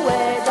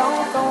jouets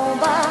dans ton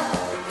bas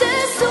de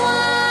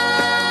soie.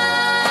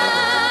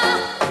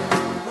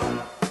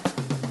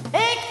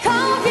 Et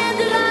quand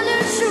viendra le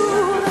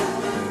jour,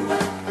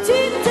 tu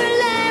te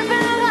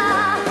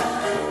lèveras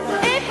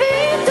et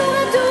puis tour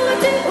à tour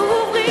tu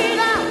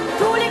ouvriras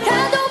tous les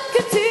cadeaux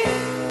que tu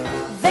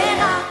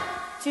verras.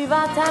 Tu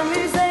vas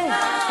t'amuser,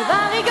 tu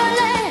vas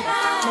rigoler,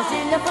 mais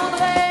il ne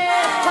faudrait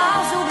pas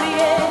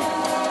oublier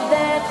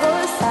d'être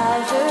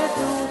sage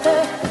toute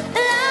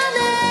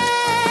l'année.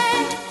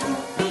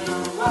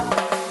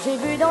 J'ai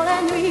vu dans la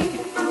nuit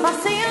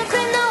passer un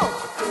traîneau.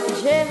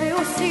 J'ai vu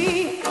aussi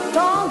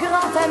ton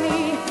grand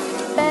ami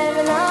Père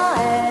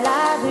Noël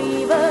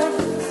arrive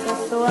ce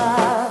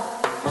soir.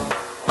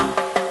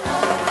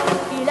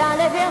 Il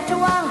allait vers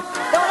toi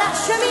dans la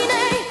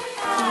cheminée.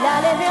 Il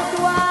allait vers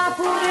toi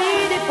pour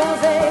y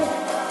déposer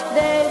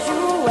des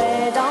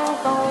jouets dans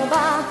ton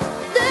bas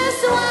de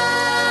soie.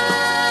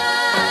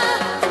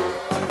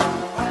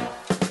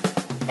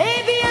 Eh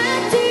bien,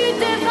 tu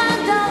devras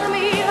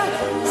dormir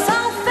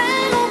sans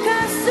faire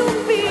aucun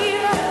soupir.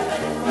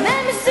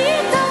 Même si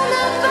t'en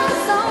as pas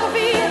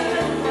envie,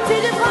 tu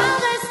devras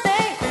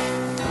rester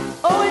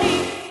au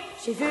lit.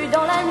 J'ai vu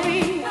dans la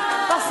nuit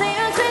passer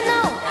un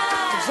traîneau.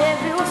 J'ai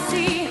vu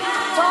aussi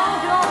ton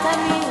grand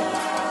ami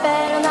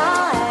Père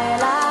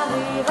Noël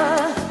arrive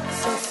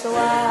ce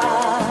soir.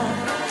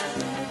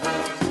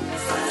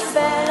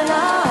 Père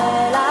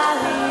Noël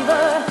arrive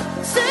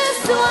ce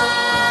soir.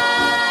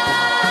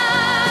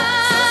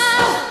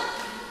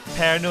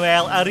 Père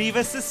Noël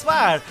arrive ce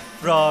soir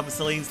from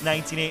Celine's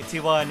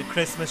 1981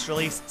 Christmas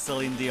release,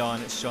 Celine Dion,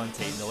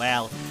 Chante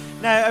Noel.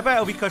 Now, about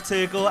a week or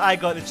two ago, I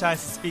got the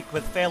chance to speak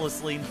with fellow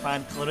Celine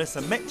fan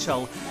Clarissa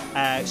Mitchell.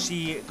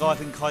 She got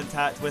in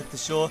contact with the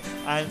show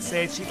and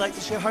said she'd like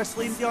to share her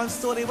Celine Dion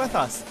story with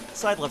us.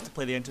 So I'd love to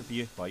play the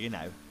interview for you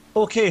now.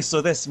 Okay,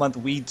 so this month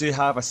we do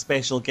have a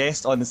special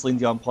guest on the Celine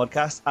Dion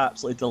podcast.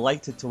 Absolutely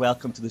delighted to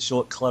welcome to the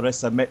show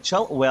Clarissa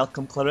Mitchell.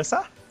 Welcome,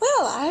 Clarissa.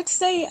 Well, I have to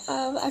say,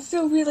 I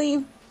feel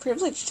really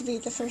privileged to be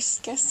the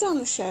first guest on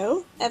the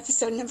show.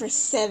 Episode number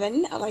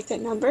 7, I like that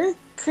number.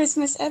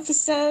 Christmas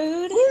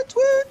episode. Woot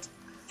woot!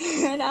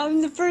 And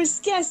I'm the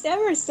first guest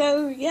ever,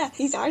 so yeah,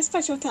 these are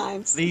special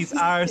times. These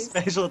are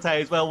special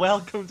times. Well,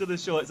 welcome to the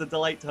show. It's a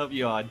delight to have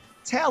you on.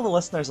 Tell the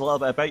listeners a little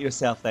bit about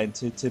yourself then,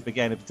 to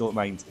begin, if you don't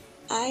mind.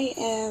 I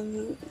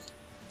am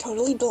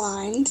totally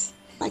blind.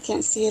 I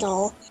can't see at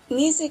all.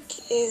 Music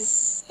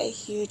is a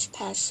huge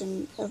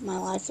passion of my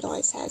life. It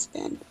always has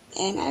been.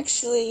 And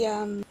actually,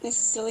 Miss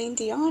Celine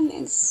Dion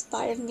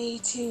inspired me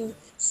to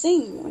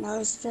sing when I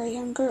was a very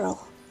young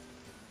girl.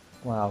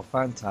 Wow,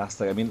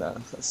 fantastic. I mean,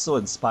 that's so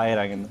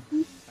inspiring.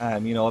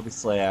 And, you know,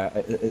 obviously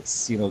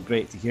it's, you know,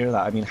 great to hear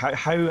that. I mean,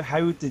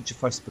 how did you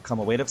first become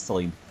aware of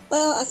Celine?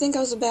 Well, I think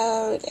I was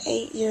about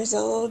 8 years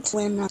old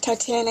when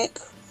Titanic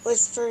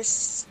was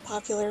first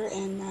popular,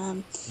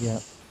 and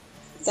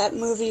that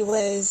movie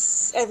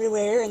was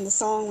everywhere, and the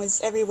song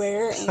was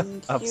everywhere,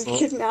 and you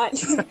could not,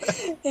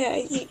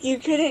 you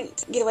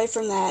couldn't get away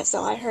from that.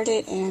 So I heard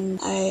it, and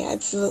I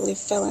absolutely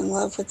fell in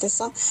love with the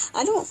song.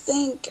 I don't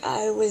think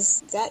I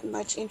was that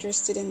much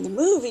interested in the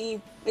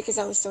movie because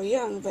I was so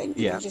young, but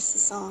you know, just the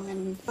song,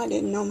 and I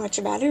didn't know much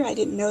about her. I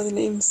didn't know the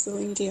name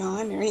Celine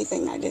Dion or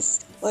anything. I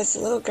just was a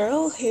little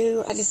girl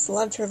who I just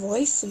loved her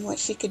voice and what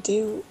she could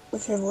do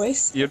with her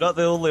voice. You're not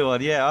the only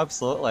one, yeah,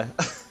 absolutely.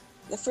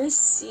 The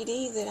first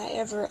CD that I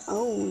ever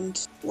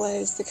owned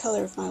was The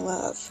Color of My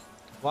Love.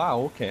 Wow,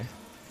 okay.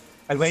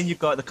 And when you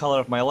got The Color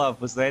of My Love,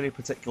 was there any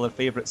particular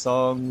favourite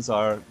songs,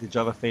 or did you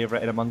have a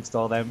favourite in amongst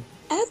all them?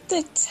 At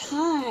the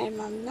time,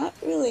 I'm not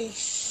really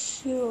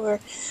sure,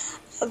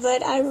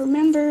 but I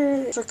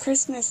remember for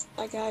Christmas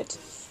I got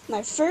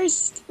my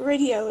first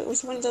radio. It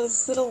was one of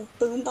those little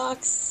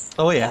boombox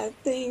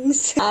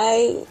things.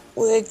 I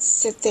would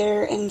sit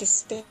there and just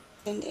spend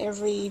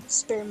every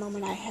spare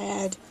moment I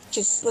had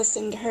just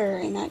listening to her,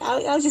 and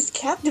I was just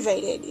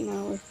captivated, you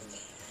know, with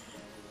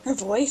her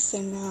voice.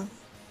 And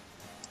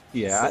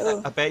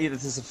I bet you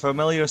this is a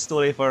familiar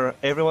story for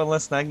everyone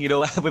listening. You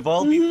know, we've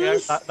all been there,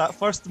 that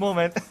first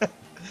moment.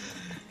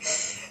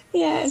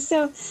 Yeah,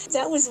 so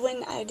that was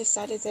when I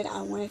decided that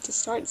I wanted to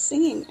start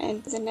singing.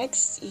 And the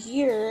next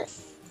year,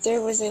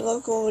 there was a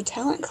local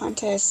talent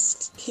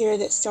contest here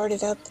that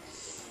started up,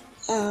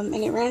 and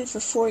it ran for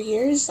 4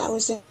 years. I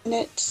was in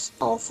it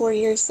all 4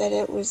 years that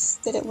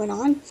it went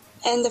on.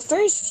 And the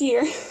first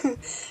year,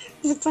 it's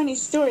a funny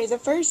story. The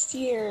first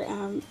year,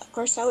 of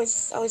course, I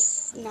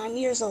was 9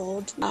 years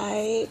old.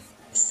 I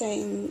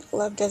sang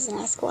 "Love Doesn't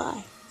Ask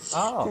Why"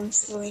 from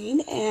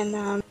Celine,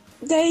 and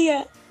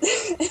they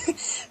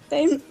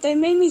they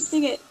made me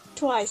sing it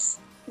twice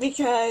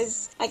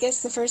because I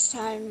guess the first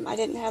time I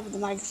didn't have the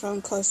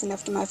microphone close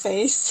enough to my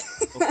face.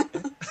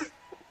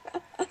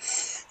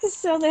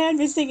 So they had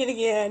me sing it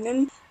again,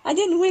 and I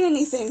didn't win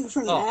anything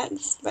from that,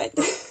 but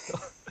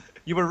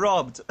you were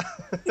robbed.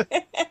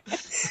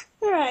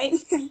 Right.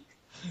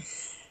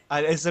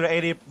 And is there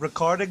any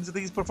recordings of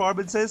these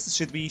performances?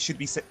 Should we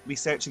be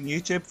searching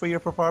YouTube for your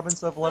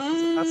performance of "Love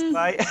Doesn't Ask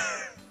Why"?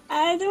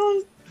 I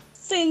don't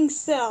think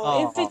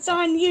so. If it's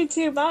on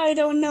YouTube, I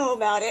don't know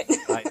about it.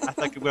 I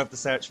think we're going to have to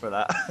search for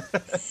that.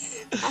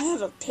 I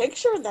have a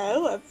picture,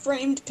 though, a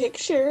framed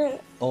picture.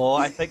 Oh,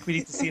 I think we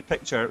need to see a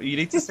picture. You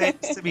need to send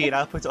it to me and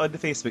I'll put it on the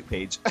Facebook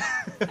page.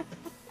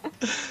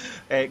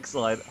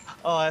 Excellent.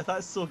 Oh,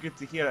 that's so good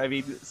to hear. I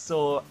mean,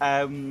 so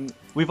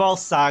we've all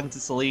sang to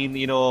Celine,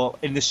 you know,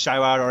 in the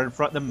shower or in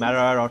front of the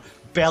mirror or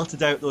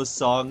belted out those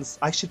songs.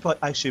 I should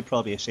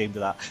probably be ashamed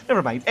of that.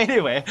 Never mind.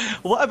 Anyway,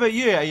 what about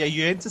you? Are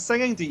you into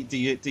singing? Do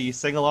you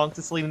sing along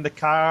to Celine in the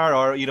car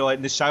or, you know,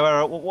 in the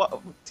shower?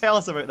 What tell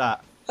us about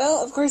that.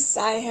 Well, of course,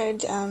 I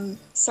had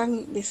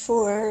sung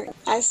before.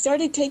 I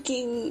started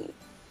taking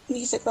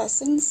music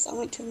lessons. I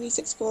went to a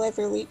music school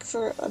every week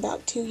for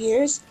about 2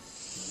 years.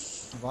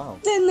 Wow.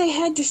 Then they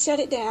had to shut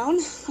it down,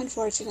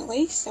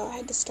 unfortunately, so I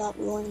had to stop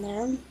going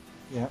there.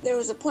 Yeah. There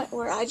was a point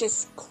where I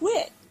just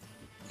quit.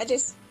 I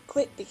just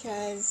quit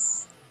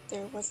because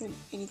there wasn't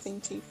anything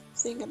to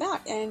sing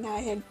about, and I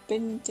had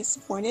been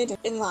disappointed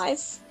in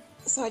life,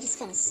 so I just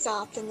kind of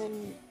stopped. And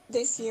then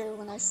this year,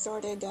 when I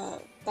started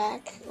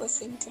back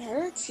listening to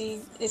her, she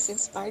just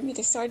inspired me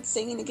to start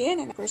singing again.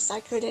 And of course, I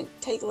couldn't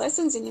take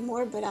lessons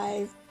anymore, but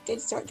I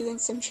did start doing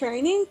some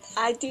training.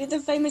 I do the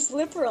famous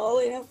lip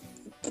roll, you know.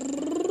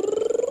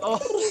 Oh.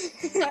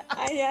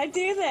 I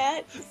do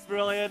that.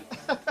 Brilliant.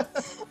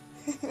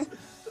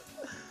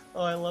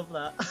 Oh, I love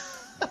that.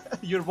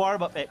 Your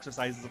warm-up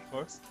exercises, of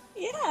course.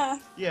 Yeah.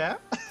 Yeah.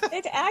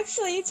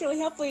 It's really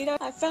helpful. You know,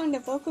 I found a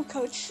vocal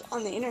coach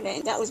on the internet,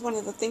 and that was one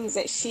of the things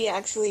that she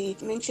actually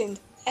mentioned.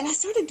 And I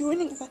started doing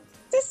it, and I thought,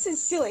 this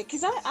is silly,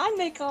 because I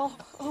make a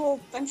whole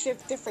bunch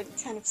of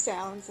different kind of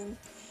sounds and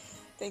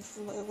things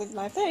with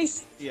my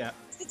face. Yeah.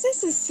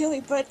 This is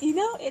silly, but, you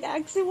know, it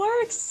actually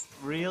works.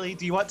 Really?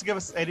 Do you want to give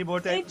us any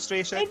more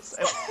demonstrations?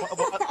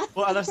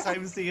 What other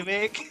sounds do you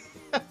make?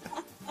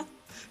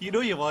 You know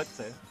you want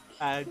to.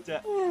 And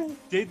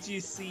did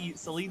you see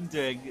Celine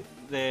doing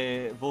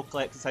the vocal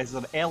exercises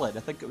on Ellen? I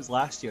think it was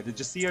last year. Did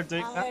you see her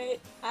doing that?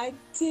 I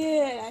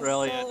did.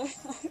 Brilliant.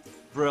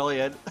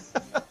 Brilliant.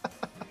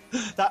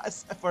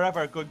 That's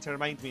forever going to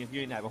remind me of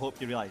you now. I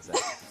hope you realise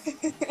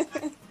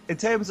that. In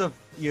terms of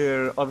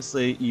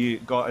obviously you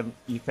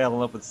fell in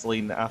love with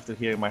Celine after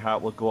hearing My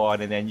Heart Will Go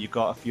On, and then you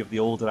got a few of the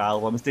older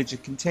albums. Did you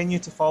continue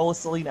to follow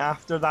Celine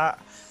after that?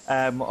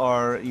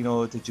 Or, you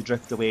know, did you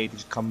drift away? Did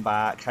you come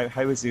back? How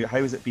has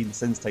it been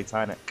since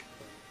Titanic?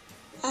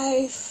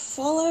 I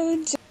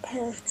followed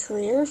her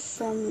career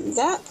from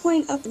that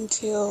point up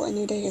until A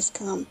New Day Has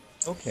Come.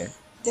 Okay.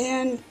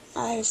 Then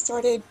I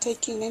started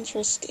taking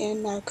interest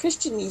in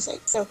Christian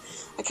music, so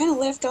I kind of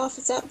left off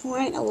at that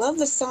point. I love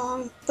the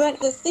song, but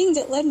the thing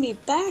that led me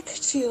back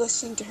to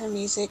listening to her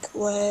music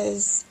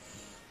was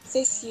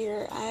this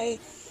year. I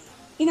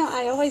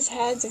always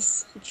had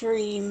this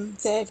dream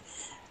that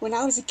when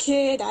I was a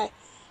kid, I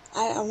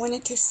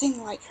wanted to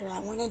sing like her. I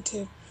wanted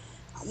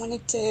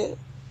to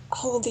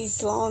hold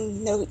these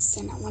long notes,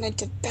 and I wanted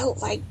to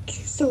belt like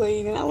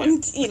Celine, and I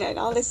wanted to, and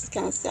all this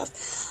kind of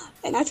stuff.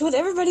 And I told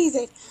everybody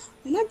that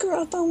when I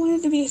grew up, I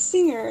wanted to be a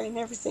singer and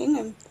everything,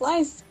 and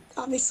life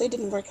obviously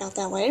didn't work out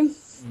that way.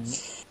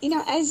 Mm-hmm. You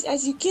know,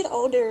 as you get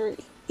older,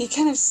 you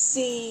kind of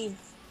see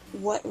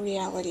what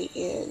reality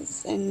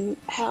is, and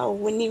how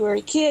when you were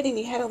a kid and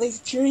you had all these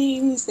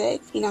dreams that,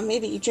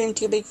 maybe you dreamed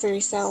too big for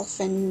yourself,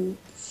 and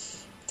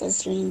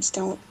those dreams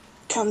don't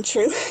come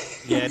true.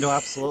 Yeah, no,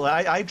 absolutely.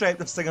 I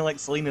dreamt of singing like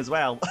Celine as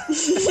well.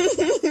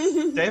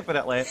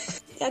 Definitely.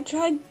 I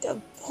tried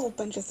a whole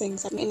bunch of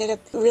things. I ended up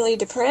really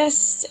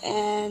depressed,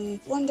 and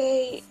one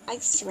day I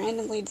just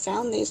randomly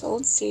found these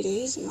old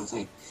CDs, and I was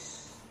like,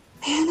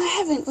 man, I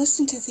haven't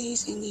listened to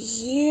these in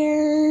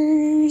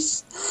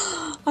years.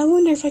 I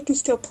wonder if I can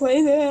still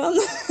play them.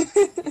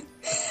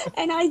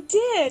 And I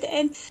did,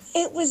 and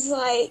it was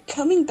like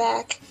coming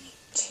back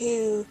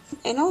to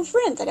an old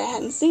friend that I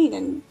hadn't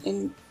seen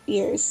in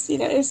years.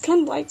 It was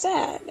kind of like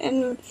that,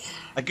 and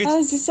I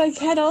was just like,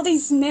 had all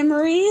these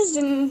memories,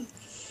 and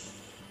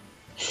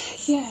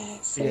yeah.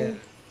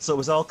 So it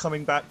was all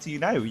coming back to you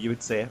now, you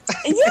would say?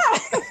 Yeah,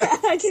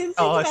 I didn't think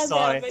about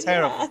sorry, that, but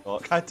terrible yeah.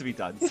 talk, had to be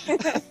done.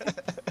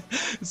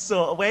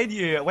 So when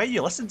you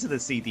listened to the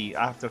CD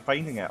after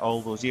finding it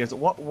all those years,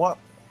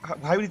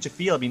 how did you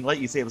feel? I mean, like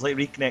you say, it was like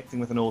reconnecting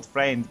with an old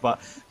friend, but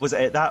was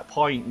it at that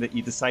point that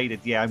you decided,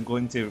 yeah, I'm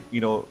going to,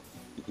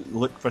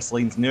 look for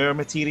Celine's newer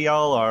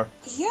material, or?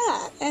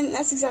 Yeah, and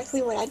that's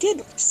exactly what I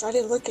did.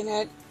 Started looking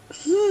at,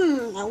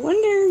 I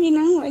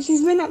wonder, what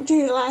she's been up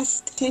to the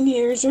last 10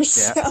 years or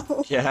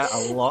so. Yeah,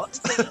 a lot.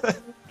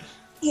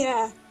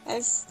 Yeah,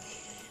 that's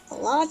a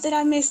lot that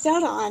I missed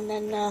out on,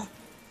 and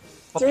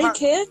 3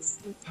 kids.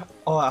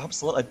 Oh,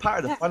 absolutely.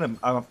 Part of the fun,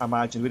 I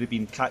imagine, would have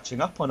been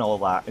catching up on all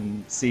that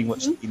and seeing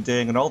what she's been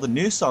doing and all the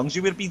new songs.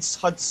 You would have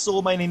had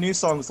so many new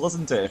songs to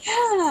listen to.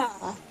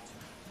 Yeah.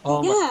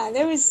 Oh, yeah,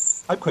 there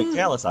was... I'm quite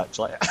jealous,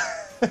 actually.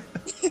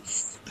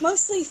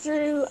 Mostly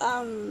through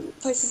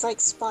places like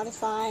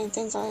Spotify and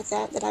things like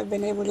that I've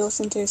been able to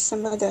listen to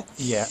some of the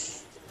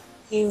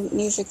new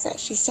music that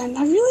she's done.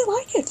 I really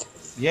like it.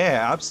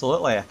 Yeah,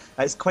 absolutely.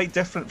 It's quite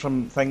different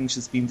from things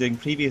she's been doing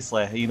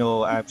previously.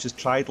 She's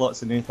tried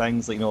lots of new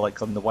things,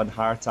 like on the One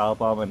Heart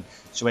album, and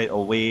she went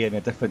away in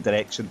a different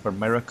direction for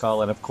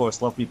Miracle, and of course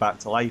Love Me Back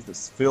to Life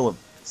is full of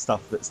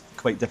stuff that's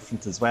quite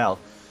different as well.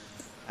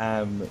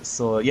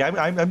 So yeah,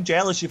 I'm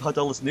jealous you've had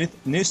all this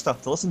new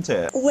stuff to listen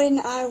to. When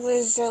I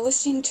was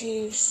listening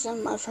to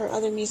some of her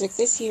other music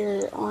this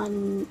year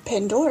on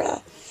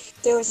Pandora,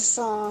 there was a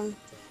song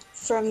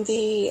from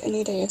the A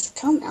New Day Has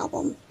Come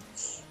album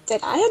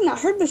that I had not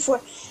heard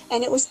before,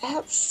 and it was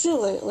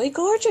absolutely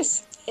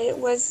gorgeous. It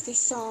was the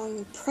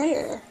song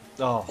Prayer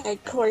that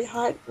Corey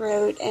Hart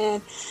wrote,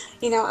 and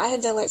I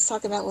had the Let's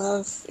Talk About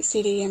Love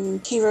CD,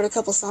 and he wrote a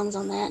couple songs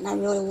on that, and I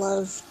really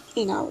love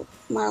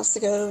Miles to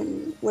Go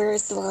and Where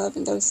Is the Love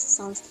and those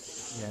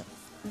songs. Yeah.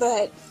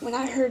 But when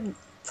I heard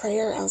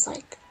Prayer, I was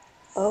like,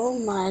 oh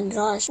my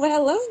gosh. What I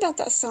love about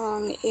that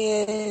song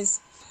is,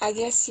 I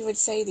guess you would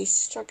say, the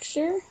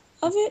structure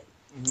of it,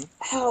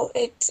 how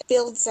it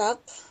builds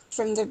up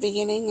from the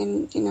beginning,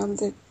 and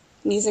the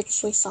music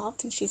is really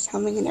soft and she's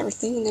humming and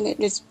everything, and then it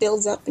just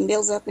builds up and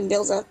builds up and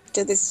builds up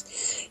to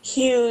this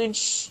huge,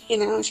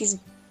 she's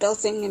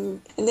belting,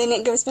 and then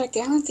it goes back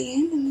down at the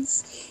end, and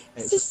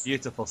it's a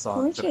beautiful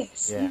song.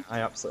 Gorgeous. Yeah, I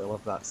absolutely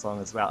love that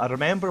song as well. I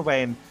remember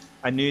when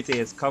A New Day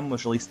Has Come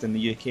was released in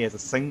the UK as a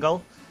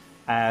single.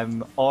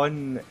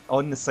 On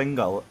the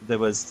single there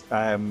was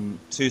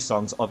 2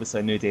 songs. Obviously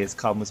A New Day Has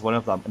Come was one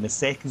of them, and the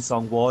second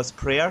song was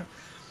Prayer.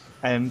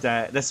 And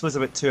this was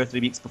about 2 or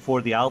 3 weeks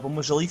before the album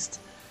was released.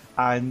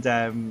 And,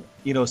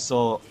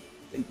 so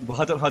we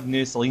hadn't had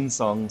new Celine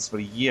songs for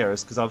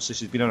years, because obviously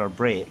she's been on her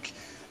break.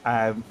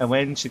 And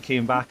when she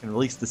came back and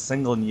released the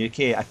single in the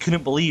UK, I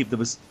couldn't believe there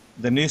was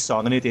the new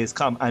song, A New Day Has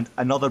Come, and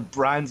another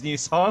brand new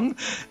song.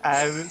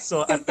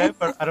 So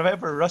I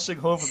remember rushing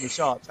home from the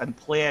shops and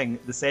playing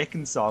the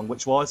second song,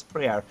 which was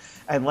Prayer.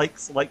 And like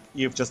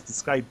you've just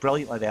described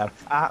brilliantly there,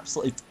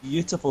 absolutely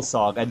beautiful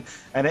song. And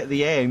at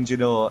the end,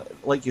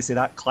 like you say,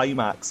 that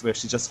climax where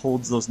she just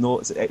holds those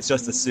notes, it's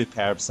just a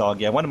superb song.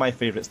 Yeah, one of my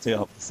favourites too, I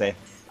have to say.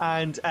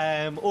 And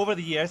over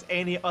the years,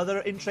 any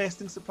other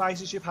interesting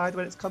surprises you've had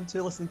when it's come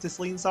to listening to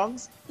Celine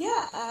songs?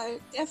 Yeah,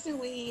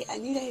 definitely A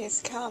New Day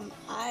Has Come.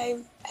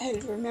 I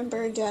had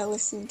remembered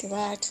listening to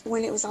that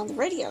when it was on the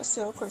radio,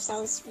 so of course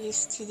I was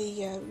used to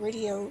the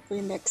radio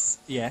remix.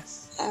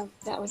 Yes.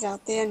 That was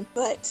out then,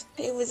 but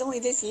it was only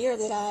this year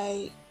that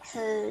I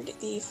heard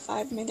the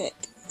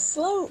 5-minute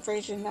slow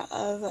version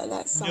of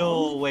that song.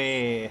 No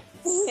way.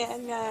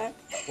 And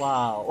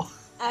wow.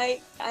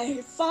 I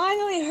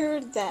finally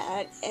heard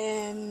that,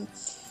 and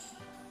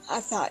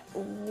I thought,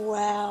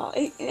 wow,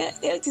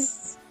 it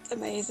was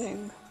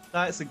amazing.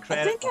 That's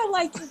incredible. I think I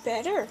like it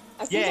better.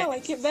 I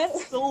like it better.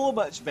 So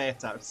much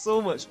better.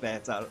 So much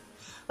better.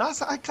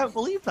 I can't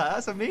believe that.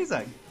 That's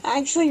amazing. I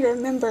actually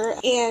remember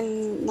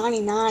in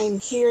 '99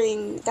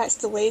 hearing That's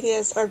the Way It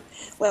Is, or,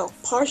 well,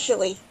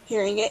 partially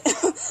hearing it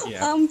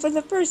for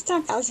the first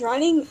time. I was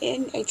riding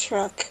in a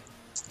truck,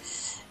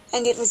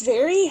 and it was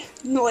very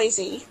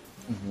noisy.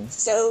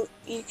 So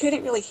you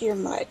couldn't really hear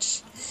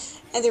much.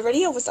 And the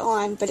radio was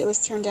on, but it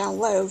was turned down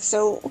low.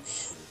 So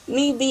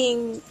me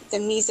being the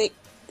music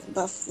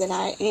buff that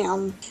I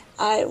am,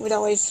 I would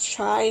always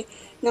try,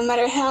 no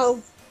matter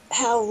how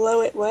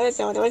low it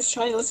was, I would always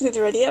try to listen to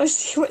the radio,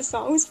 see what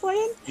song was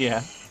playing.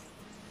 Yeah.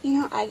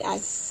 I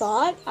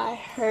thought I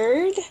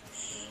heard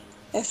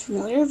a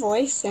familiar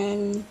voice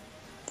and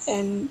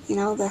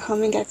the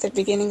humming at the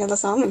beginning of the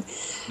song. And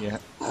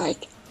I'm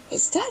like,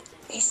 is that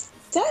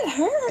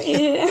her?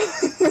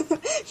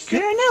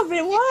 Sure enough,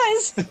 it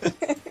was.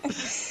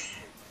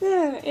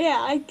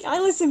 I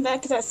listen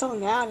back to that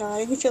song now and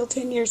I feel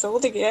 10 years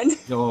old again.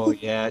 Oh,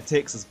 yeah, it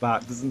takes us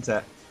back, doesn't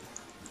it?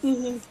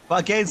 But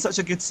again, such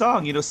a good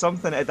song,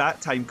 something at that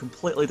time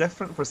completely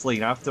different for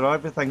Celine. After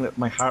everything that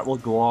My Heart Will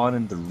Go On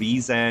and The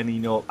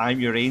Reason, I'm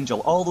Your Angel,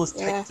 all those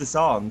types of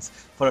songs,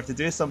 for her to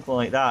do something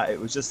like that, it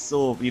was just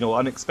so,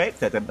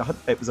 unexpected, and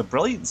it was a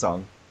brilliant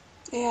song.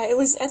 Yeah, it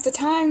was at the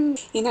time,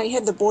 you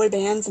had the boy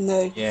bands and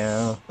the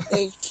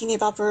teeny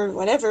bopper,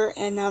 whatever,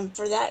 and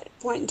for that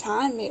point in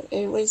time,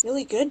 it was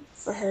really good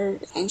for her,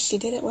 and she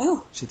did it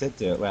well. She did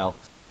do it well.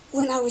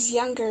 when I was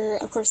younger,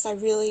 of course, I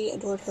really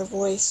adored her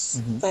voice,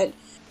 but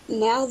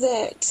now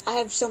that I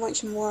have so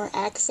much more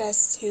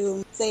access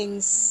to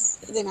things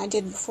than I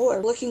did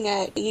before, looking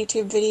at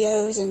YouTube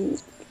videos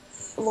and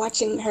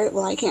watching her,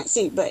 well, I can't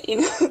see, but,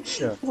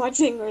 Sure.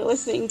 watching or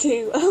listening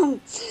to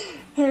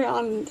her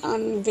on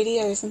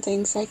videos and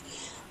things, like,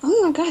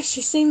 oh my gosh,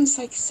 she seems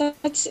like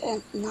such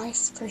a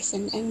nice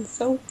person and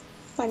so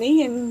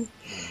funny and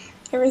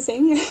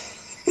everything.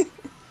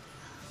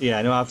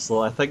 Yeah, no,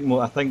 absolutely.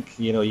 I think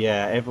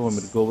yeah, everyone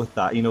would go with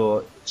that.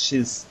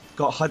 She's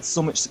had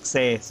so much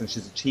success and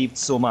she's achieved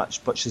so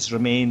much, but she's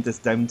remained this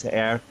down to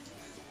earth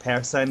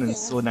person and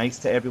so nice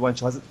to everyone.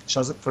 She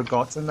hasn't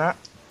forgotten that.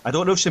 I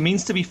don't know if she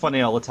means to be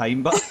funny all the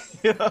time, but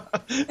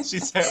she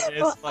certainly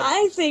is Well, funny.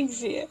 I think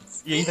she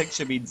is. Yeah, you think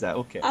she means it?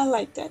 Okay. I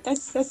like that.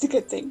 That's a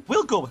good thing.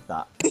 We'll go with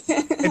that.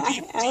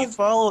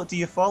 And do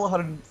you follow her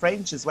in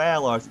French as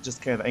well, or is it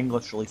just kind of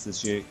English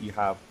releases you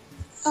have?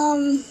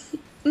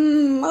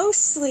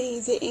 Mostly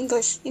the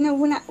English.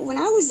 When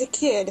I was a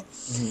kid,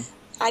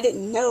 I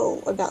didn't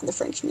know about the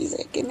French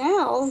music, and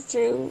now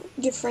through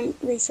different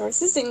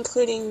resources,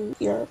 including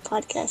your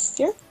podcast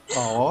here,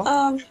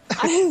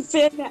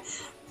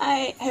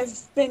 I have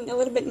been a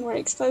little bit more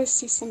exposed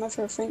to some of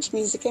her French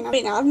music.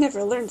 And I've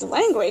never learned the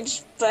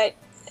language, but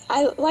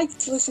I like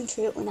to listen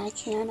to it when I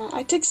can.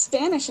 I took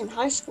Spanish in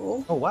high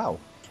school. Oh, wow.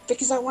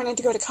 Because I wanted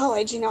to go to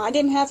college. I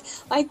didn't have,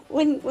 like,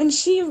 when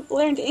she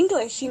learned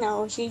English, she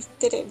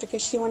did it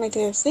because she wanted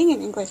to sing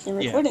in English and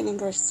record in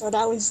English. So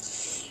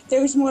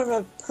there was more of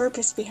a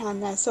purpose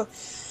behind that. So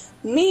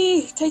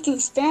me taking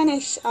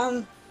Spanish,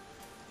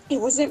 it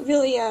wasn't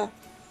really a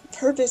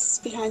purpose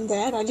behind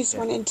that. I just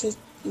wanted to,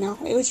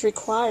 it was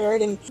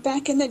required. And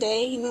back in the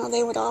day,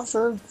 they would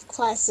offer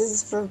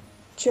classes for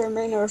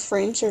German or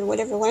French or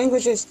whatever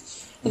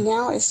languages. And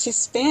now it's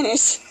just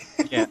Spanish.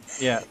 Yeah.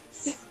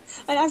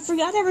 And I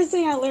forgot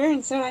everything I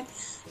learned, so I'm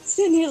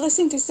sitting here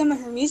listening to some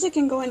of her music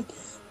and going,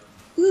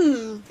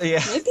 maybe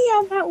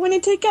I might want to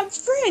take up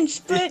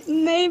French, but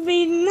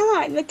maybe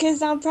not,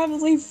 because I'll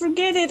probably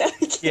forget it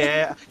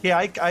again. Yeah,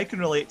 I can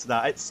relate to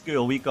that. At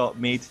school, we got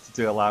made to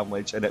do a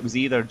language, and it was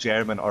either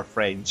German or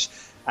French.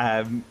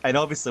 And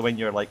obviously when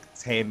you're like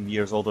 10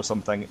 years old or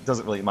something, it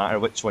doesn't really matter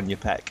which one you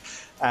pick.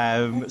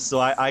 So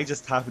I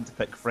just happened to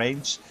pick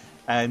French.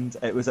 And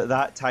it was at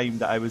that time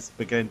that I was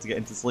beginning to get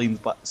into Celine's.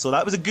 So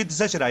that was a good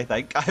decision, I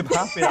think. I'm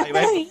happy that I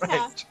went for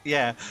French.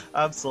 Yeah,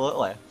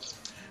 absolutely.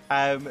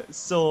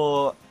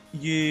 So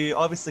you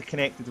obviously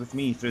connected with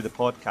me through the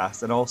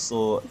podcast and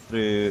also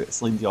through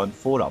Celine Dion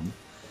Forum.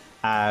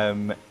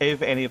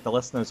 If any of the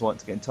listeners want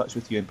to get in touch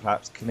with you and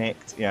perhaps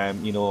connect,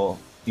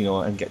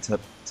 and get to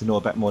know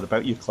a bit more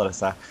about you,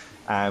 Clarissa,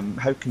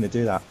 how can they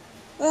do that?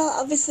 Well,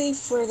 obviously,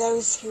 for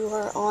those who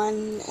are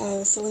on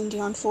Celine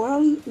Dion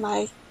Forum,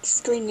 my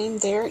screen name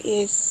there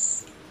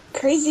is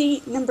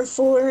Crazy Number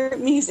 4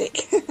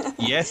 Music.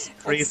 Yes,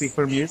 Crazy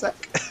for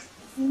Music.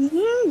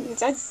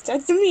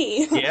 That's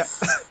me. Yeah.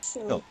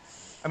 So. Cool.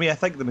 I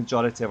think the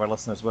majority of our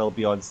listeners will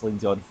be on Celine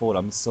Dion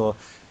Forum, so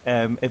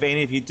if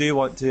any of you do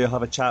want to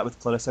have a chat with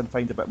Clarissa and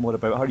find a bit more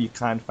about her, you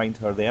can find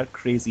her there,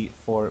 Crazy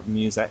for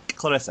Music.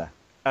 Clarissa,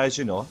 as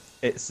you know,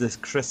 it's this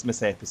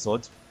Christmas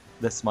episode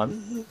this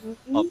month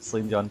of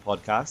Celine Dion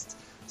podcast.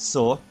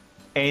 So,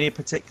 any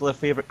particular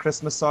favourite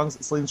Christmas songs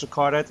that Celine's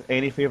recorded?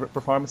 Any favourite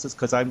performances?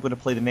 Because I'm going to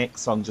play the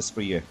next song just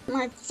for you.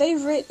 My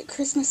favourite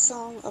Christmas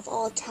song of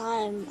all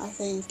time, I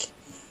think,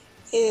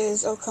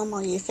 is "O Come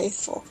All Ye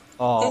Faithful."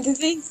 Oh. And to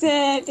think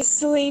that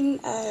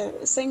Celine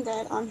sang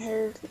that on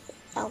her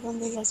album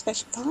 "These Are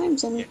Special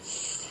Times," and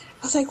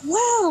I was like,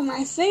 wow,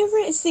 my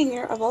favorite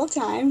singer of all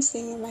time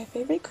singing my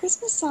favorite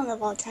Christmas song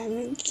of all time.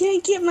 It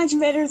can't get much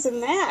better than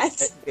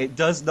that. It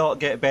does not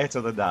get better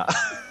than that.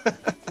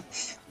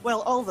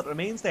 Well, all that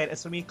remains then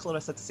is for me,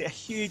 Clarissa, to say a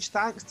huge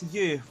thanks to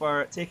you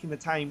for taking the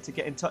time to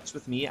get in touch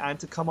with me and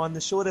to come on the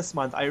show this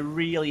month. I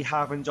really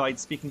have enjoyed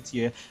speaking to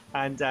you,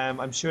 and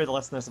I'm sure the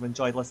listeners have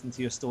enjoyed listening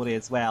to your story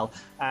as well.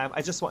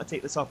 I just want to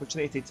take this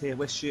opportunity to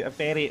wish you a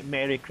very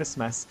Merry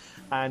Christmas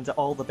and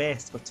all the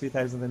best for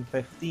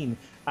 2015.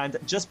 And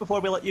just before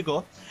we let you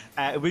go,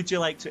 would you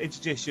like to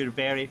introduce your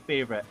very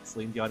favourite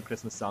Celine Dion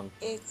Christmas song?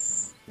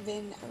 It's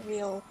been a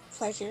real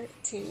pleasure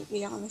to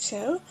be on the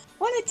show.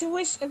 Wanted to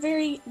wish a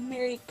very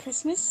Merry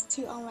Christmas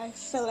to all my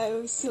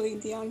fellow Celine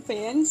Dion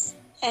fans.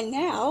 And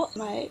now,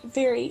 my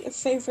very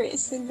favourite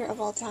singer of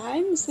all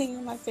time,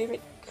 singing my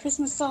favourite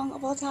Christmas song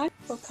of all time,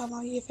 "O Come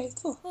All Ye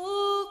Faithful."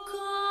 Oh,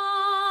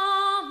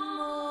 come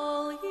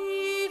all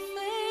ye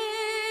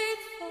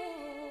faithful,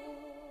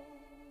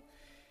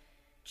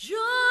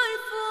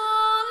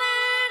 joyful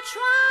and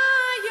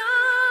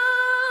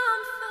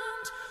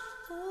triumphant.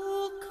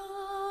 Oh,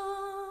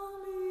 come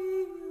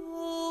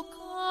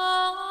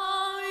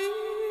ye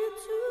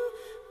to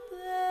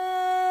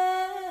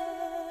Bethlehem.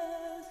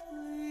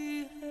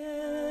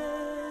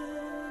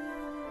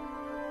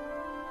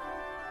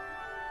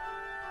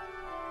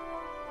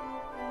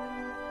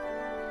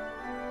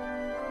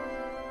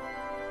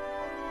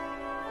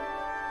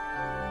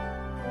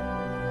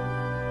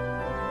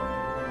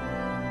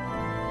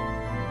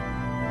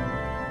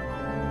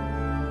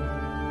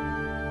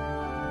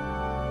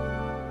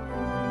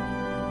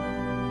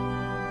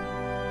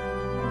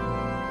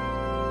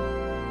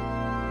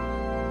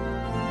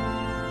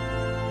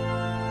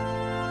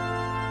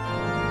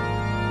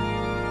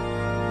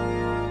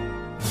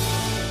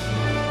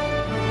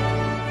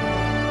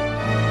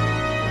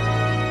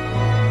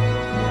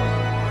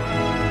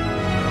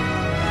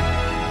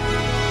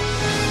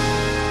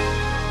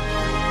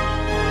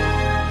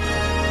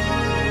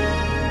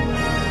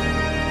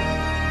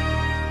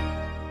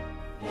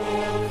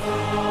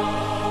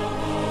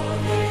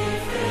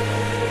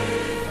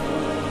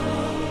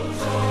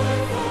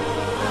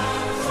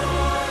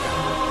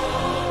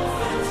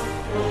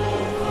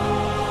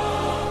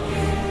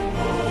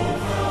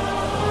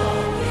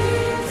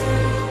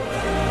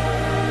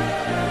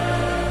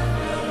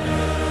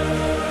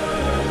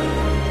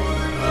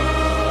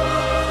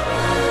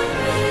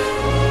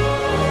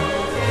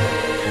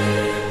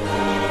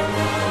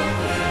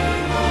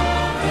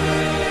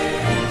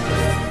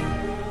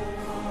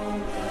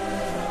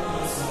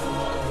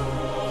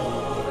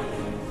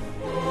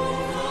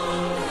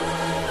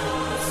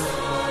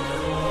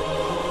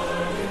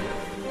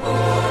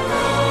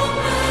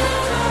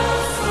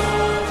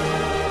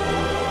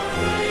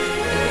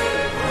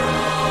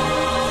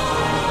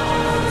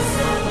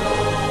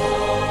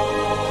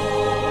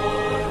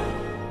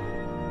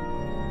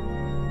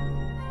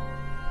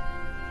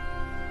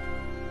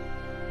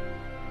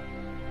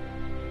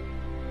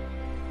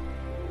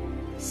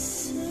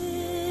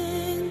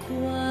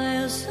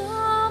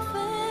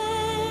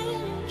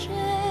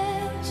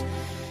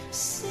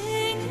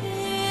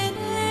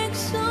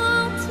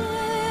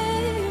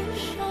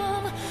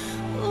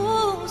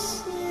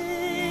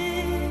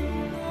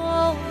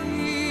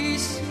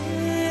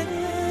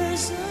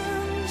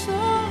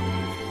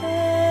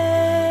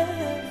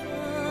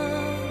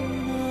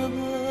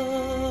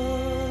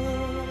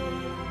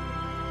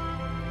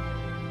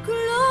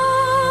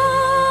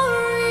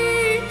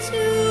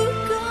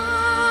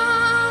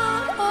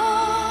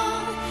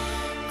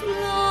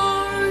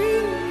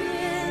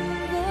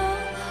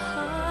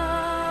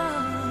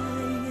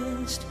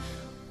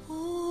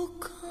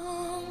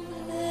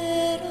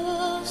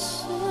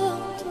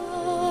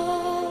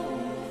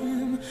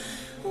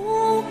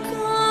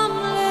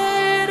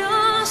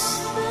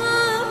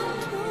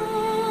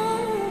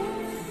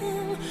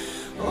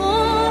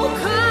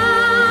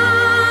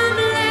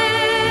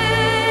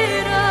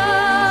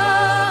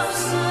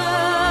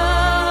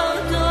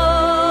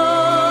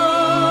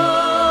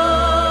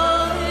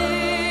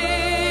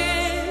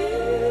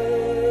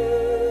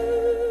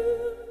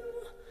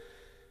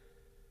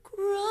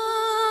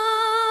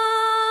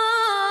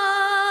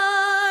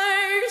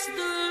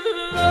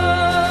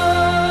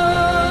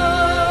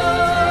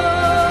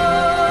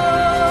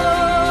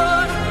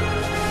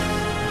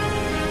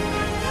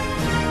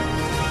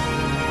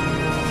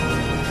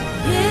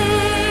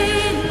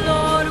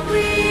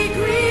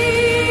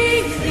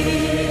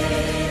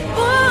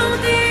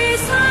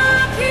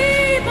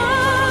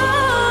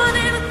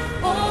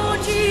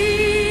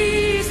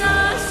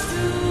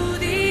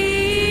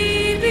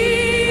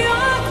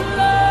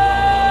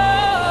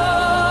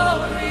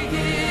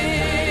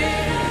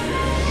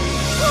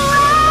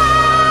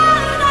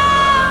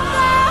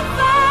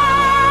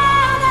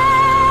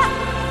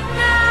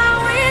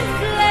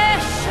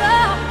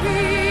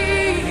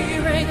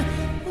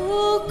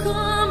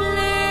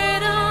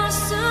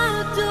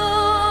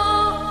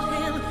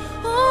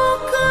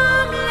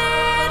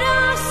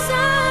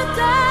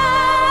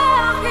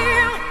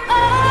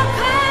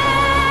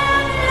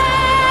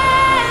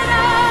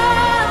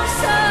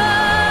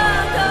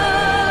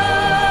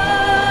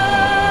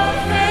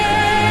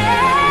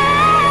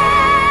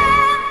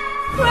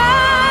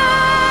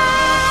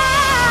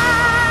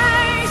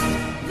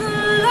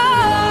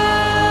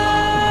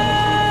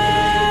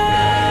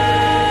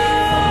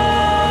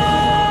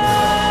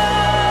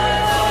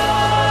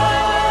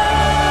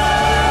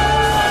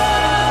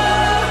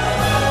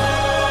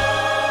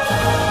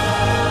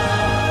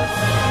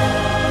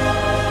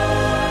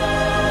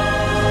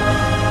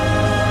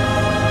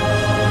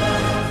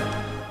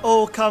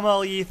 Come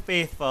All Ye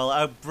Faithful,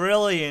 a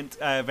brilliant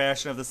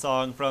version of the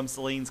song from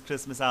Celine's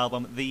Christmas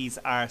album, These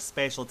Are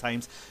Special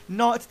Times.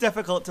 Not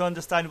difficult to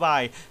understand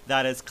why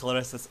that is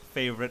Clarissa's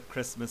favourite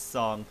Christmas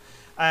song.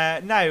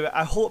 Now,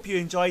 I hope you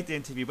enjoyed the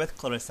interview with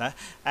Clarissa.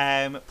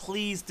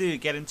 Please do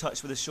get in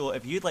touch with the show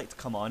if you'd like to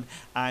come on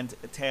and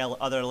tell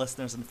other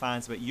listeners and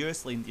fans about your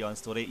Celine Dion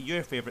story,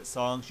 your favourite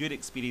songs, your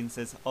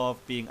experiences of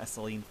being a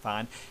Celine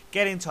fan.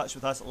 Get in touch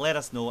with us, let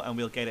us know, and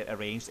we'll get it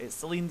arranged. It's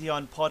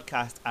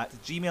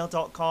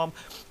CelineDionPodcast@gmail.com,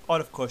 or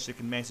of course you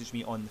can message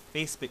me on the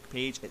Facebook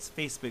page. It's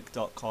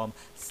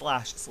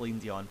facebook.com/Celine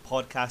Dion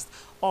Podcast.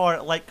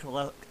 Or like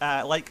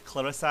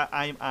Clarissa,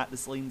 I'm at the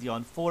Celine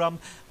Dion Forum,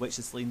 which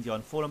is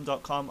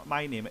CelineDionForum.com.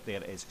 My name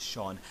there is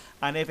Sean.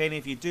 And if any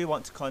of you do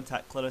want to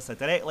contact Clarissa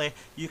directly,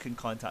 you can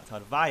contact her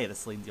via the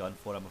Celine Dion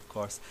Forum, of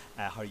course.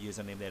 Her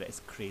username there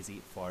is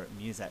Crazy for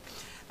Music.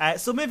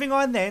 So moving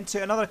on then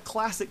to another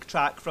classic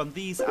track from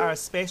These Are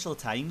Special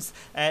Times.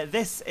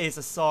 This is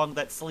a song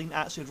that Celine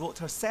actually wrote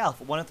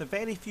herself, one of the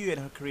very few in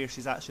her career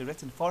she's actually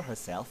written for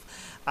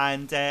herself.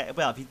 And,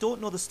 well, if you don't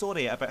know the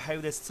story about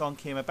how this song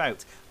came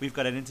about, we've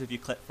got an interview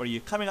clip for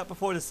you coming up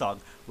before the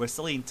song where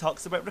Celine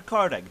talks about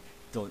recording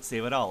Don't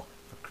Save It All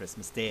for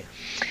Christmas Day.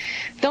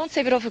 Don't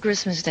Save It All for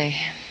Christmas Day.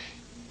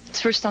 It's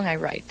the first song I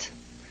write.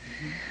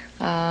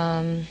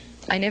 I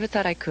never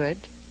thought I could.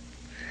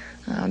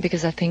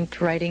 Because I think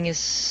writing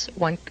is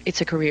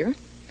it's a career,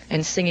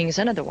 and singing is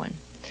another one.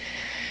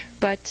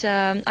 But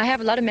I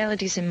have a lot of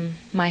melodies in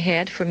my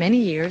head for many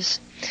years,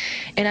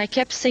 and I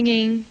kept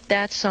singing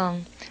that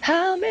song,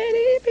 How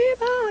Many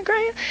People Are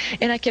Crying?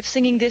 And I kept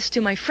singing this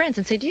to my friends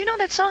and said, do you know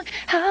that song?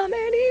 How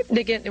many?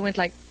 They went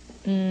like,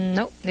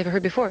 no, never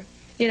heard before.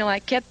 You know, I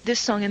kept this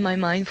song in my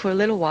mind for a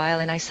little while,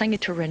 and I sang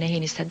it to René,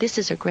 and he said, this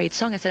is a great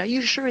song. I said, are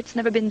you sure it's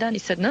never been done? He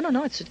said, no,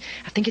 I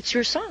think it's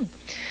your song.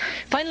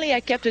 Finally, I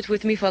kept it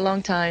with me for a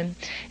long time,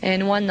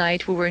 and one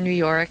night we were in New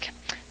York,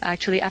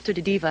 actually after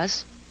the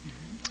Divas,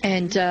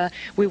 and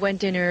we went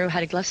dinner,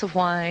 had a glass of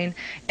wine,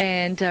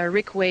 and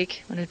Rick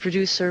Wake, one of the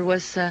producer,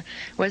 was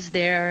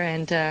there,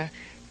 and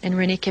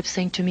René kept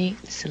saying to me,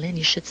 Celine,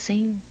 you should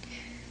sing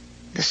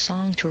the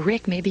song to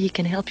Rick. Maybe he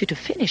can help you to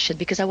finish it,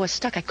 because I was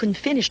stuck. I couldn't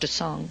finish the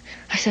song.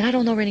 I said, I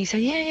don't know, René. He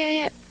said,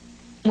 yeah.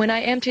 When I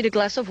emptied a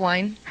glass of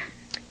wine,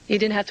 he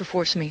didn't have to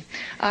force me.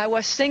 I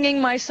was singing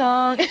my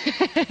song,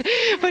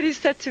 but he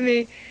said to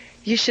me,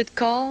 you should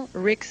call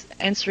Rick's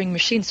answering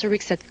machine. So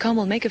Rick said, come,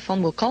 we'll make a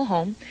phone, we'll call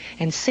home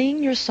and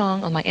sing your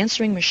song on my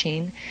answering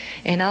machine,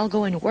 and I'll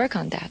go and work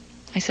on that.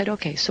 I said,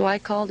 okay. So I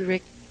called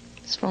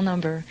Rick's phone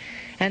number,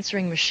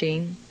 answering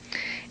machine,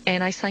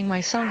 and I sang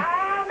my song.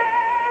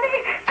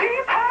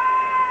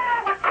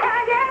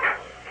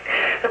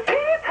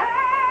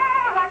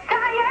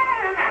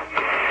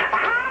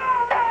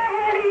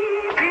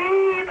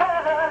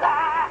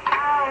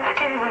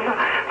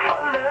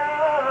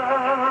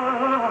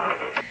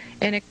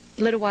 And a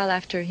little while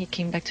after, he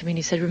came back to me and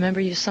he said, remember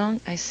your song?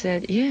 I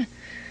said, yeah.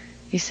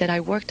 He said, I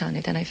worked on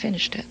it and I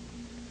finished it.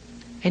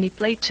 And he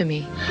played to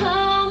me.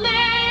 How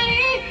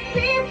many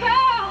people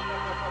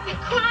are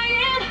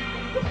crying?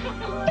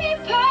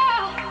 People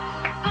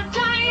are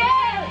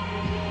dying.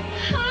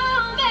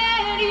 How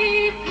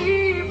many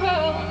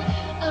people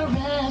are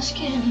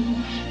asking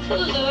for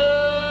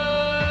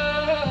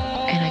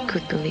love? And I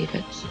could believe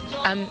it.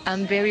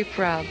 I'm very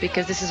proud,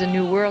 because this is a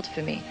new world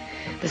for me.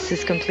 This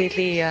is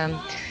completely a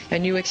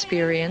new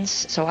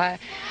experience. So I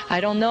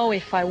don't know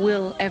if I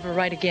will ever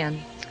write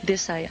again.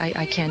 This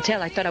I can't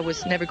tell. I thought I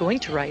was never going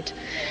to write,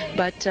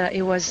 but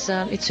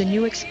it's a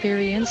new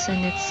experience,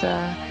 and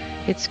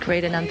it's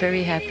great, and I'm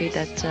very happy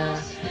that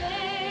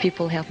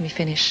people helped me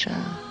finish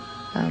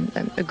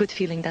a good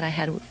feeling that I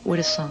had with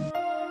a song.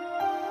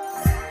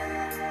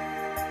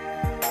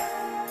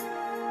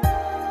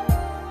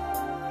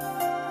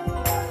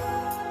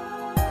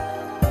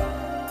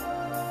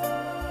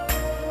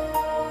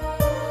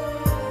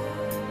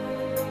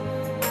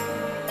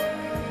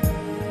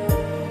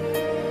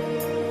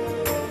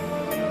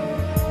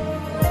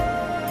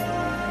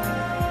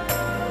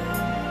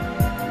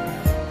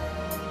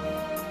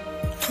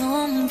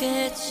 Don't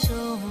get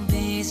so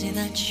busy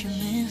that you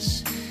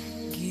miss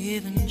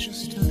giving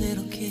just a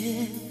little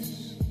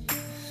kiss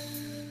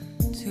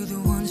to the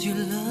ones you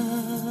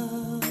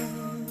love.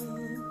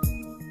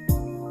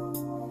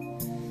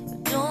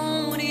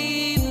 Don't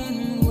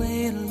even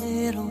wait a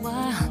little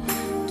while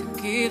to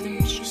give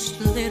them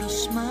just a little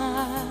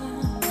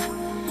smile.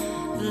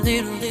 A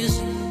little is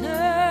enough.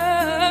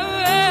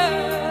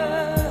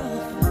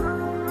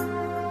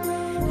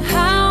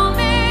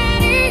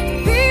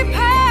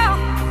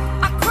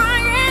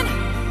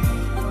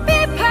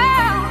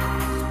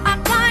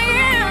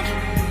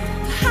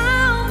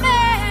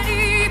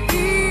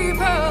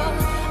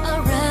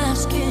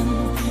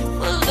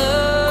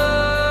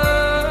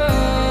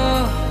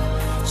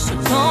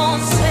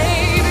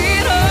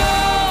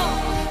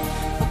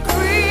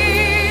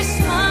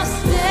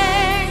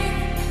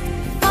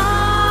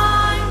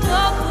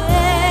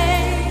 Way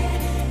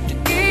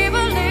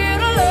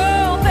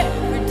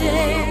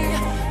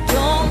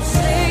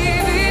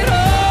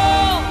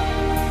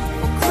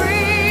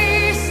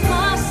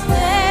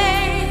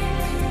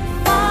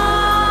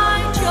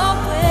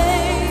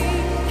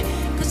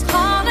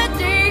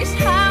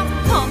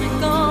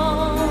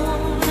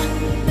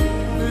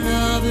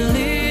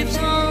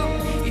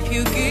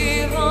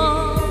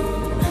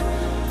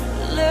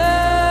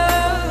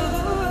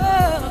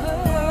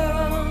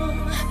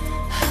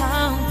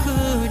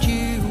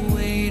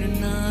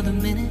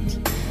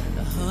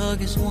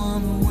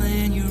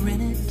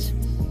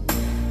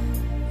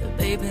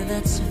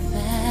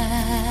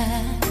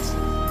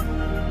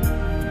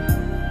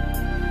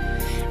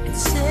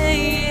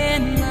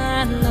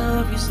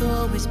love you's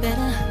always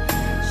better.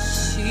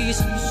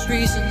 Seasons,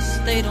 reasons,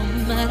 they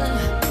don't matter.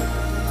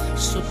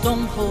 So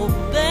don't hold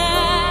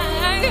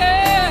back.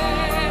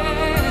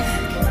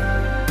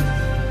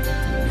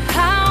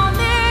 How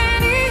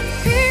many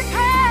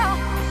people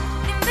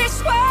in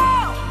this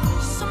world,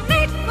 so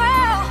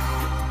needful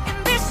in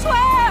this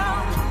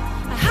world?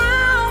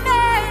 How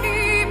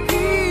many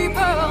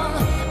people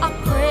are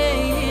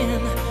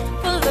praying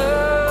for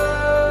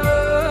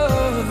love?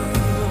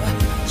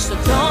 So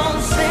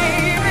don't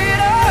save it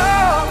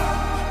all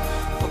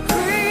for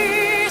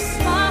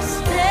Christmas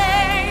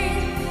Day.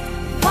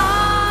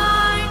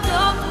 Find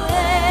a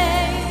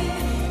way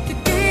to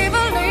give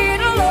a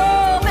little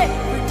love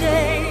every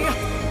day.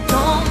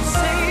 Don't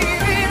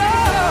save it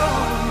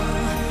all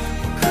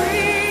for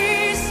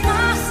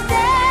Christmas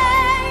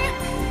Day.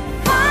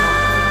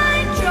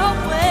 Find your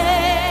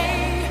way,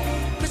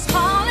 'cause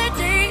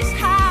holidays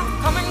have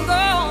come and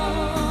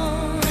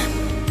gone,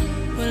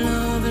 but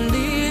love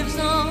lives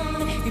on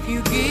if you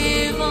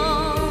give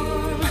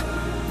on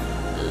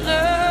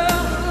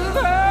love.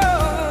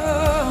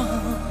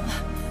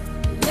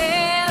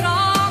 Let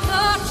all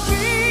the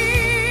children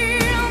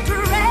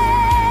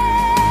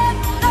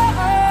know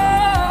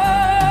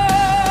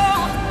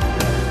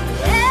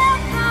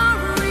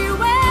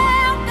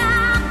everywhere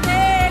that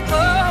they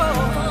go,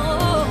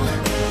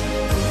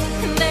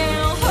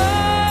 their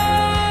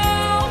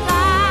whole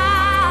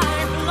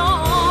life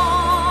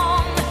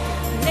long.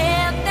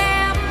 Let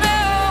them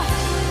know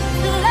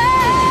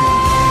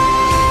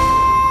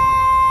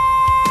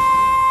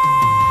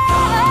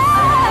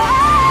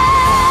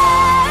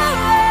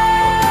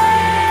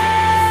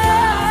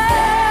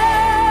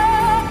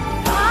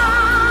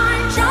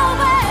find your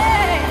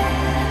way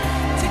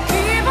to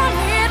give a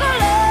little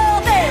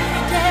love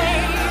every day.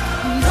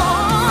 No,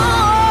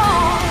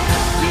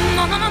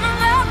 no, no, no, no,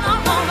 no, no,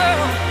 no, no.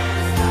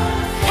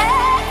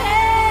 Hey,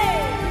 hey,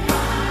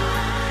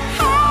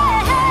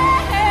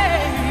 hey,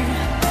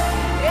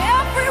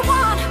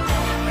 everyone,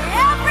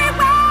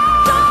 everywhere.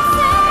 Don't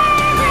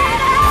save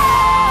it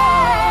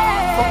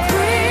all for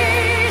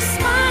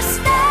Christmas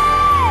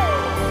Day.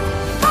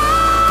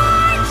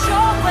 Find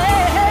your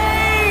way,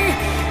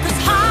 'cause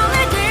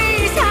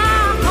holidays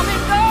have come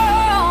and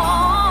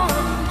gone,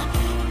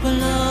 but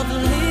love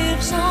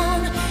lives on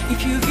if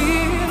you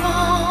give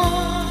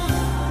on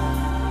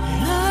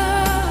love.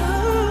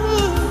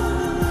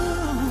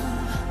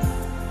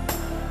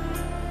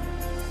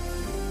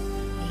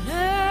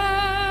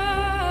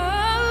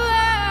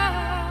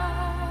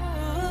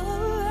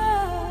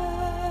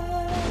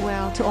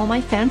 Well, to all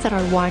my fans that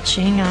are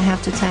watching, I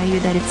have to tell you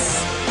that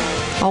it's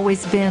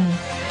always been,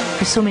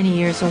 for so many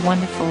years, a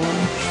wonderful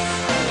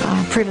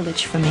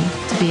privilege for me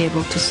to be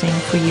able to sing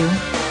for you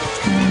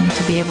and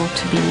to be able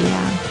to be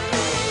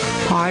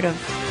part of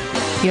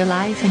your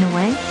life in a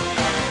way.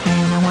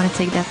 And I want to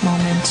take that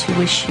moment to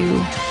wish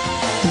you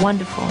a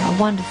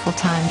wonderful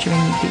time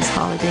during these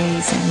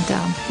holidays, and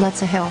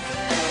lots of health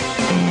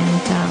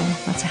and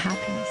lots of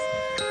happiness.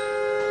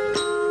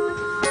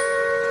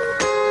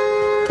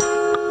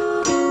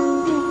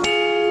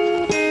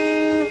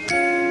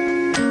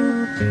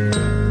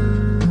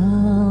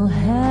 I'll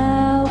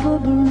have a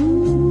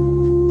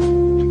blue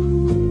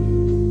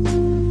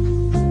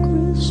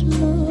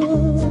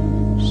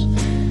Christmas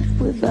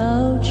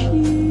without you.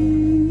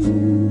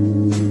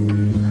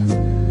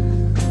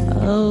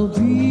 I'll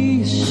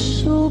be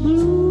so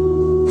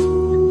blue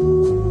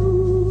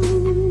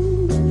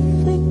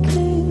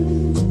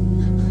thinking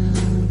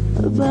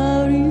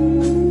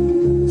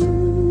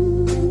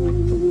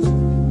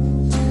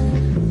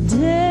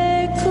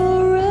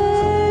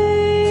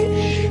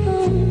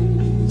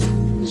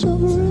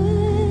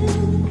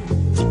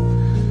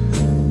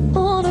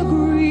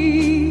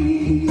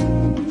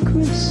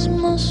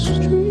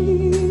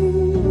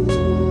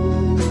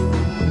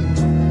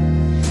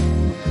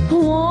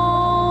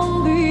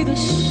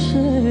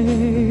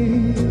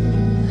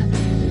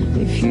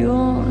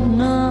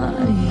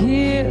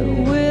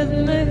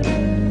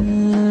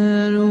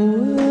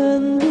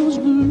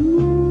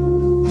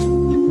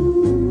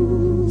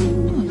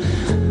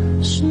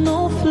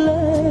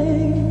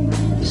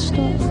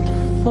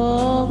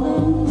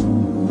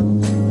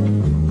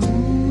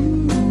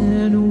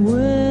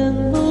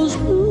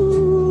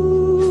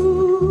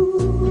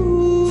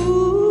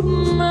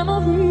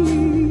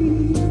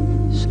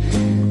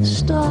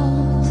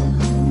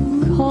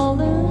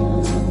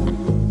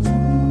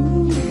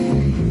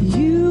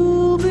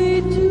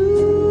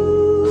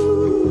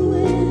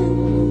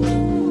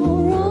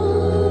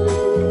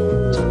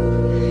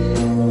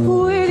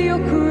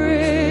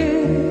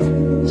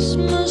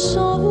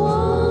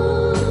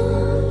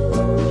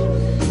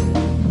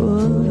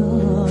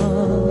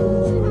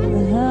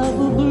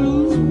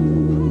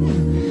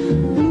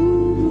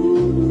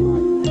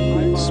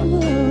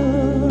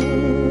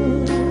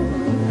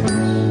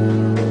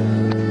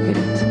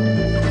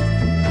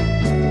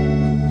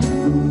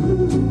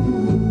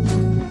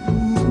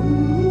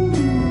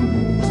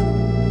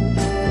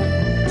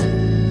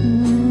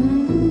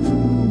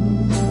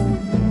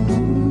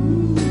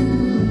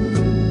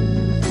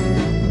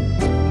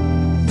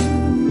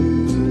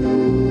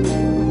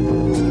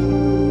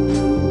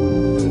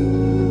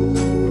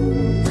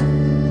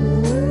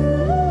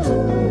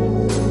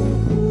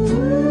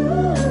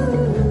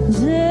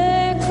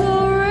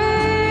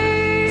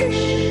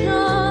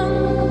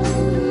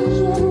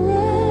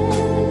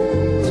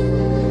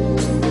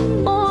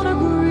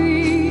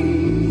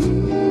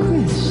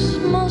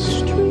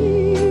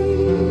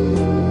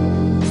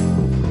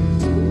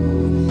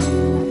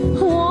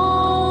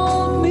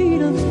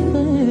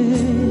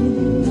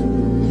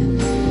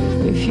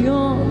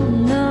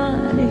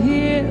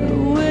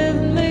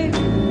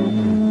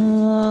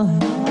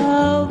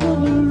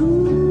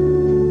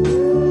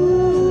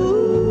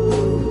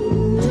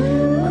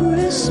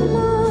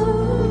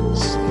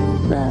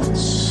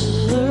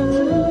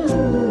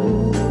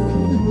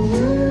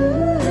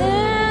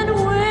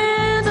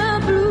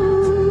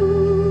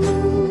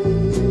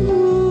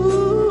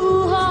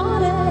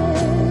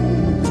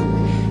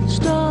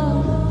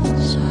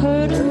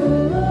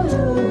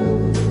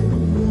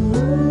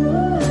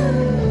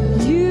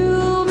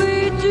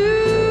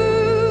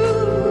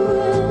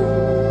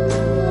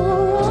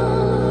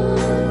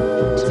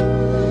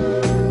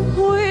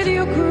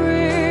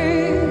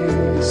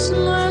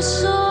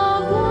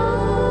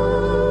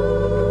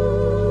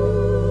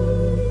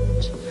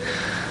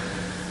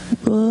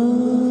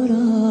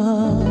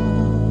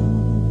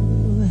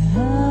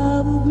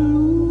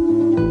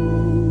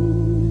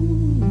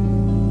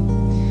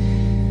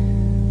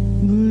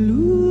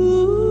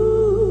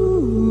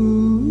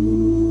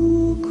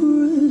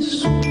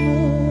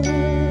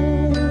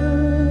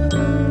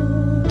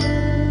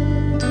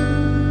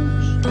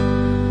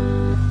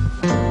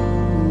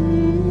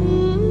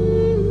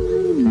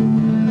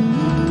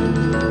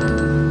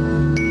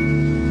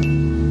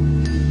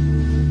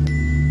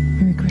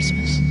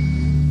Christmas.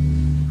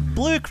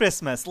 Blue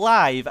Christmas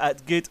live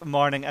at Good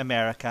Morning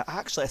America.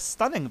 Actually, a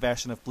stunning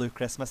version of Blue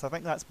Christmas. I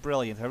think that's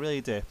brilliant. I really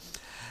do.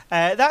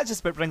 That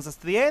just about brings us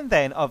to the end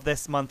then of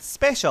this month's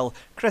special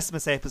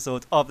Christmas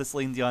episode of the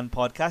Celine Dion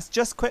podcast.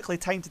 Just quickly,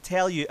 time to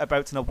tell you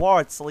about an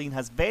award Celine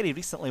has very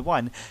recently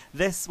won.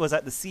 This was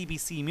at the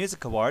CBC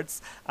Music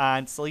Awards,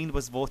 and Celine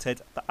was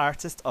voted the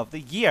Artist of the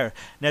Year.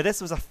 Now,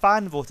 this was a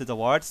fan-voted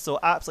award, so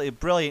absolutely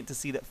brilliant to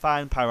see that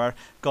fan power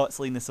got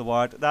Celine this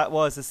award. That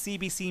was the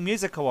CBC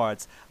Music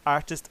Awards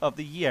Artist of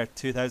the Year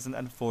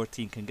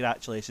 2014.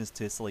 Congratulations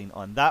to Celine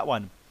on that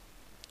one.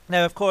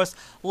 Now, of course,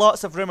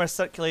 lots of rumours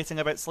circulating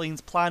about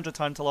Celine's planned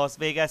return to Las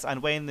Vegas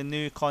and when the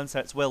new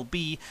concerts will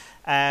be.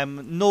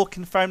 No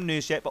confirmed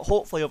news yet, but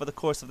hopefully over the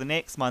course of the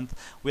next month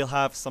we'll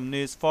have some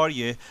news for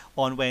you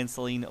on when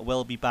Celine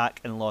will be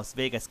back in Las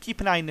Vegas. Keep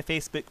an eye on the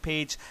Facebook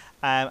page,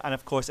 and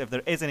of course if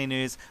there is any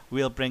news,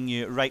 we'll bring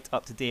you right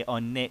up to date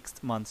on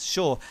next month's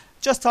show.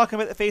 Just talking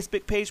about the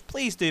Facebook page,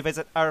 please do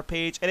visit our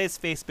page. It is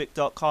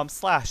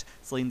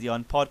facebook.com/Celine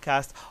Dion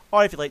podcast.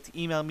 Or if you'd like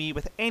to email me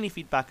with any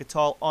feedback at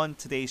all on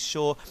today's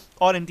show,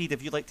 or indeed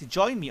if you'd like to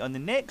join me on the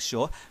next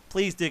show,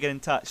 please do get in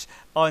touch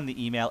on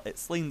the email at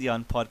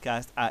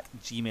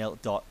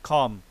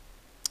celinedionpodcast@gmail.com.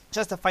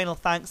 Just a final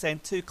thanks then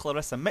to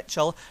Clarissa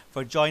Mitchell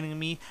for joining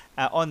me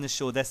on the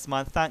show this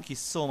month. Thank you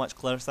so much,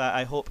 Clarissa.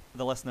 I hope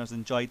the listeners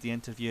enjoyed the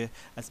interview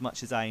as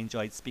much as I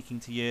enjoyed speaking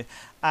to you.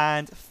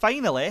 And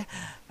finally,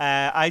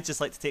 I'd just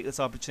like to take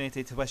this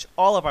opportunity to wish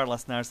all of our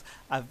listeners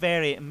a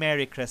very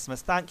Merry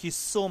Christmas. Thank you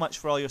so much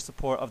for all your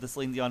support of the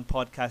Celine Dion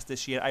podcast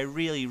this year. I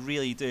really,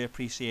 really do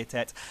appreciate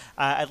it.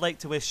 I'd like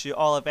to wish you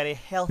all a very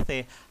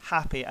healthy,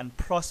 happy and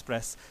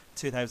prosperous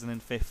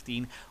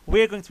 2015.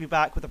 We're going to be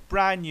back with a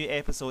brand new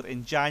episode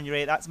in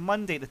January. That's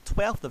Monday the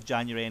 12th of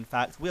January, in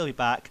fact. We'll be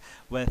back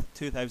with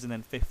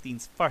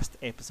 2015's first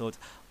episode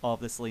of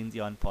the Celine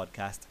Dion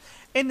podcast.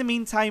 In the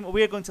meantime,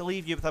 we're going to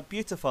leave you with a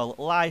beautiful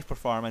live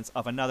performance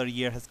of Another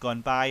Year Has Gone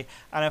By,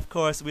 and of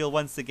course we'll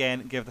once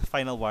again give the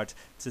final word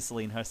to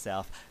Celine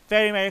herself.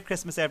 Very Merry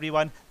Christmas,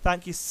 everyone.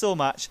 Thank you so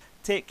much.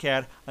 Take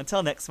care.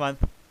 Until next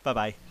month.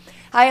 Bye-bye.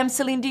 Hi, I'm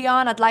Celine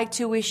Dion. I'd like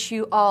to wish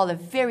you all a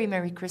very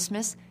Merry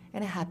Christmas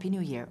and a Happy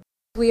New Year.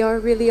 We are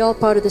really all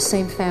part of the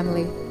same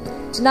family.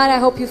 Tonight I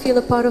hope you feel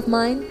a part of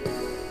mine,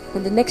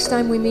 and the next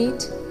time we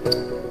meet,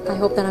 I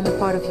hope that I'm a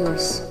part of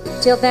yours.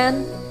 Till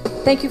then,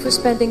 thank you for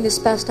spending this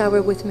past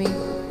hour with me,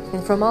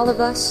 and from all of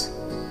us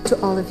to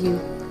all of you,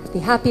 the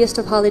happiest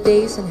of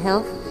holidays and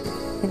health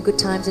and good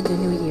times in the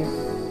new year.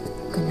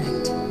 Good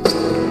night.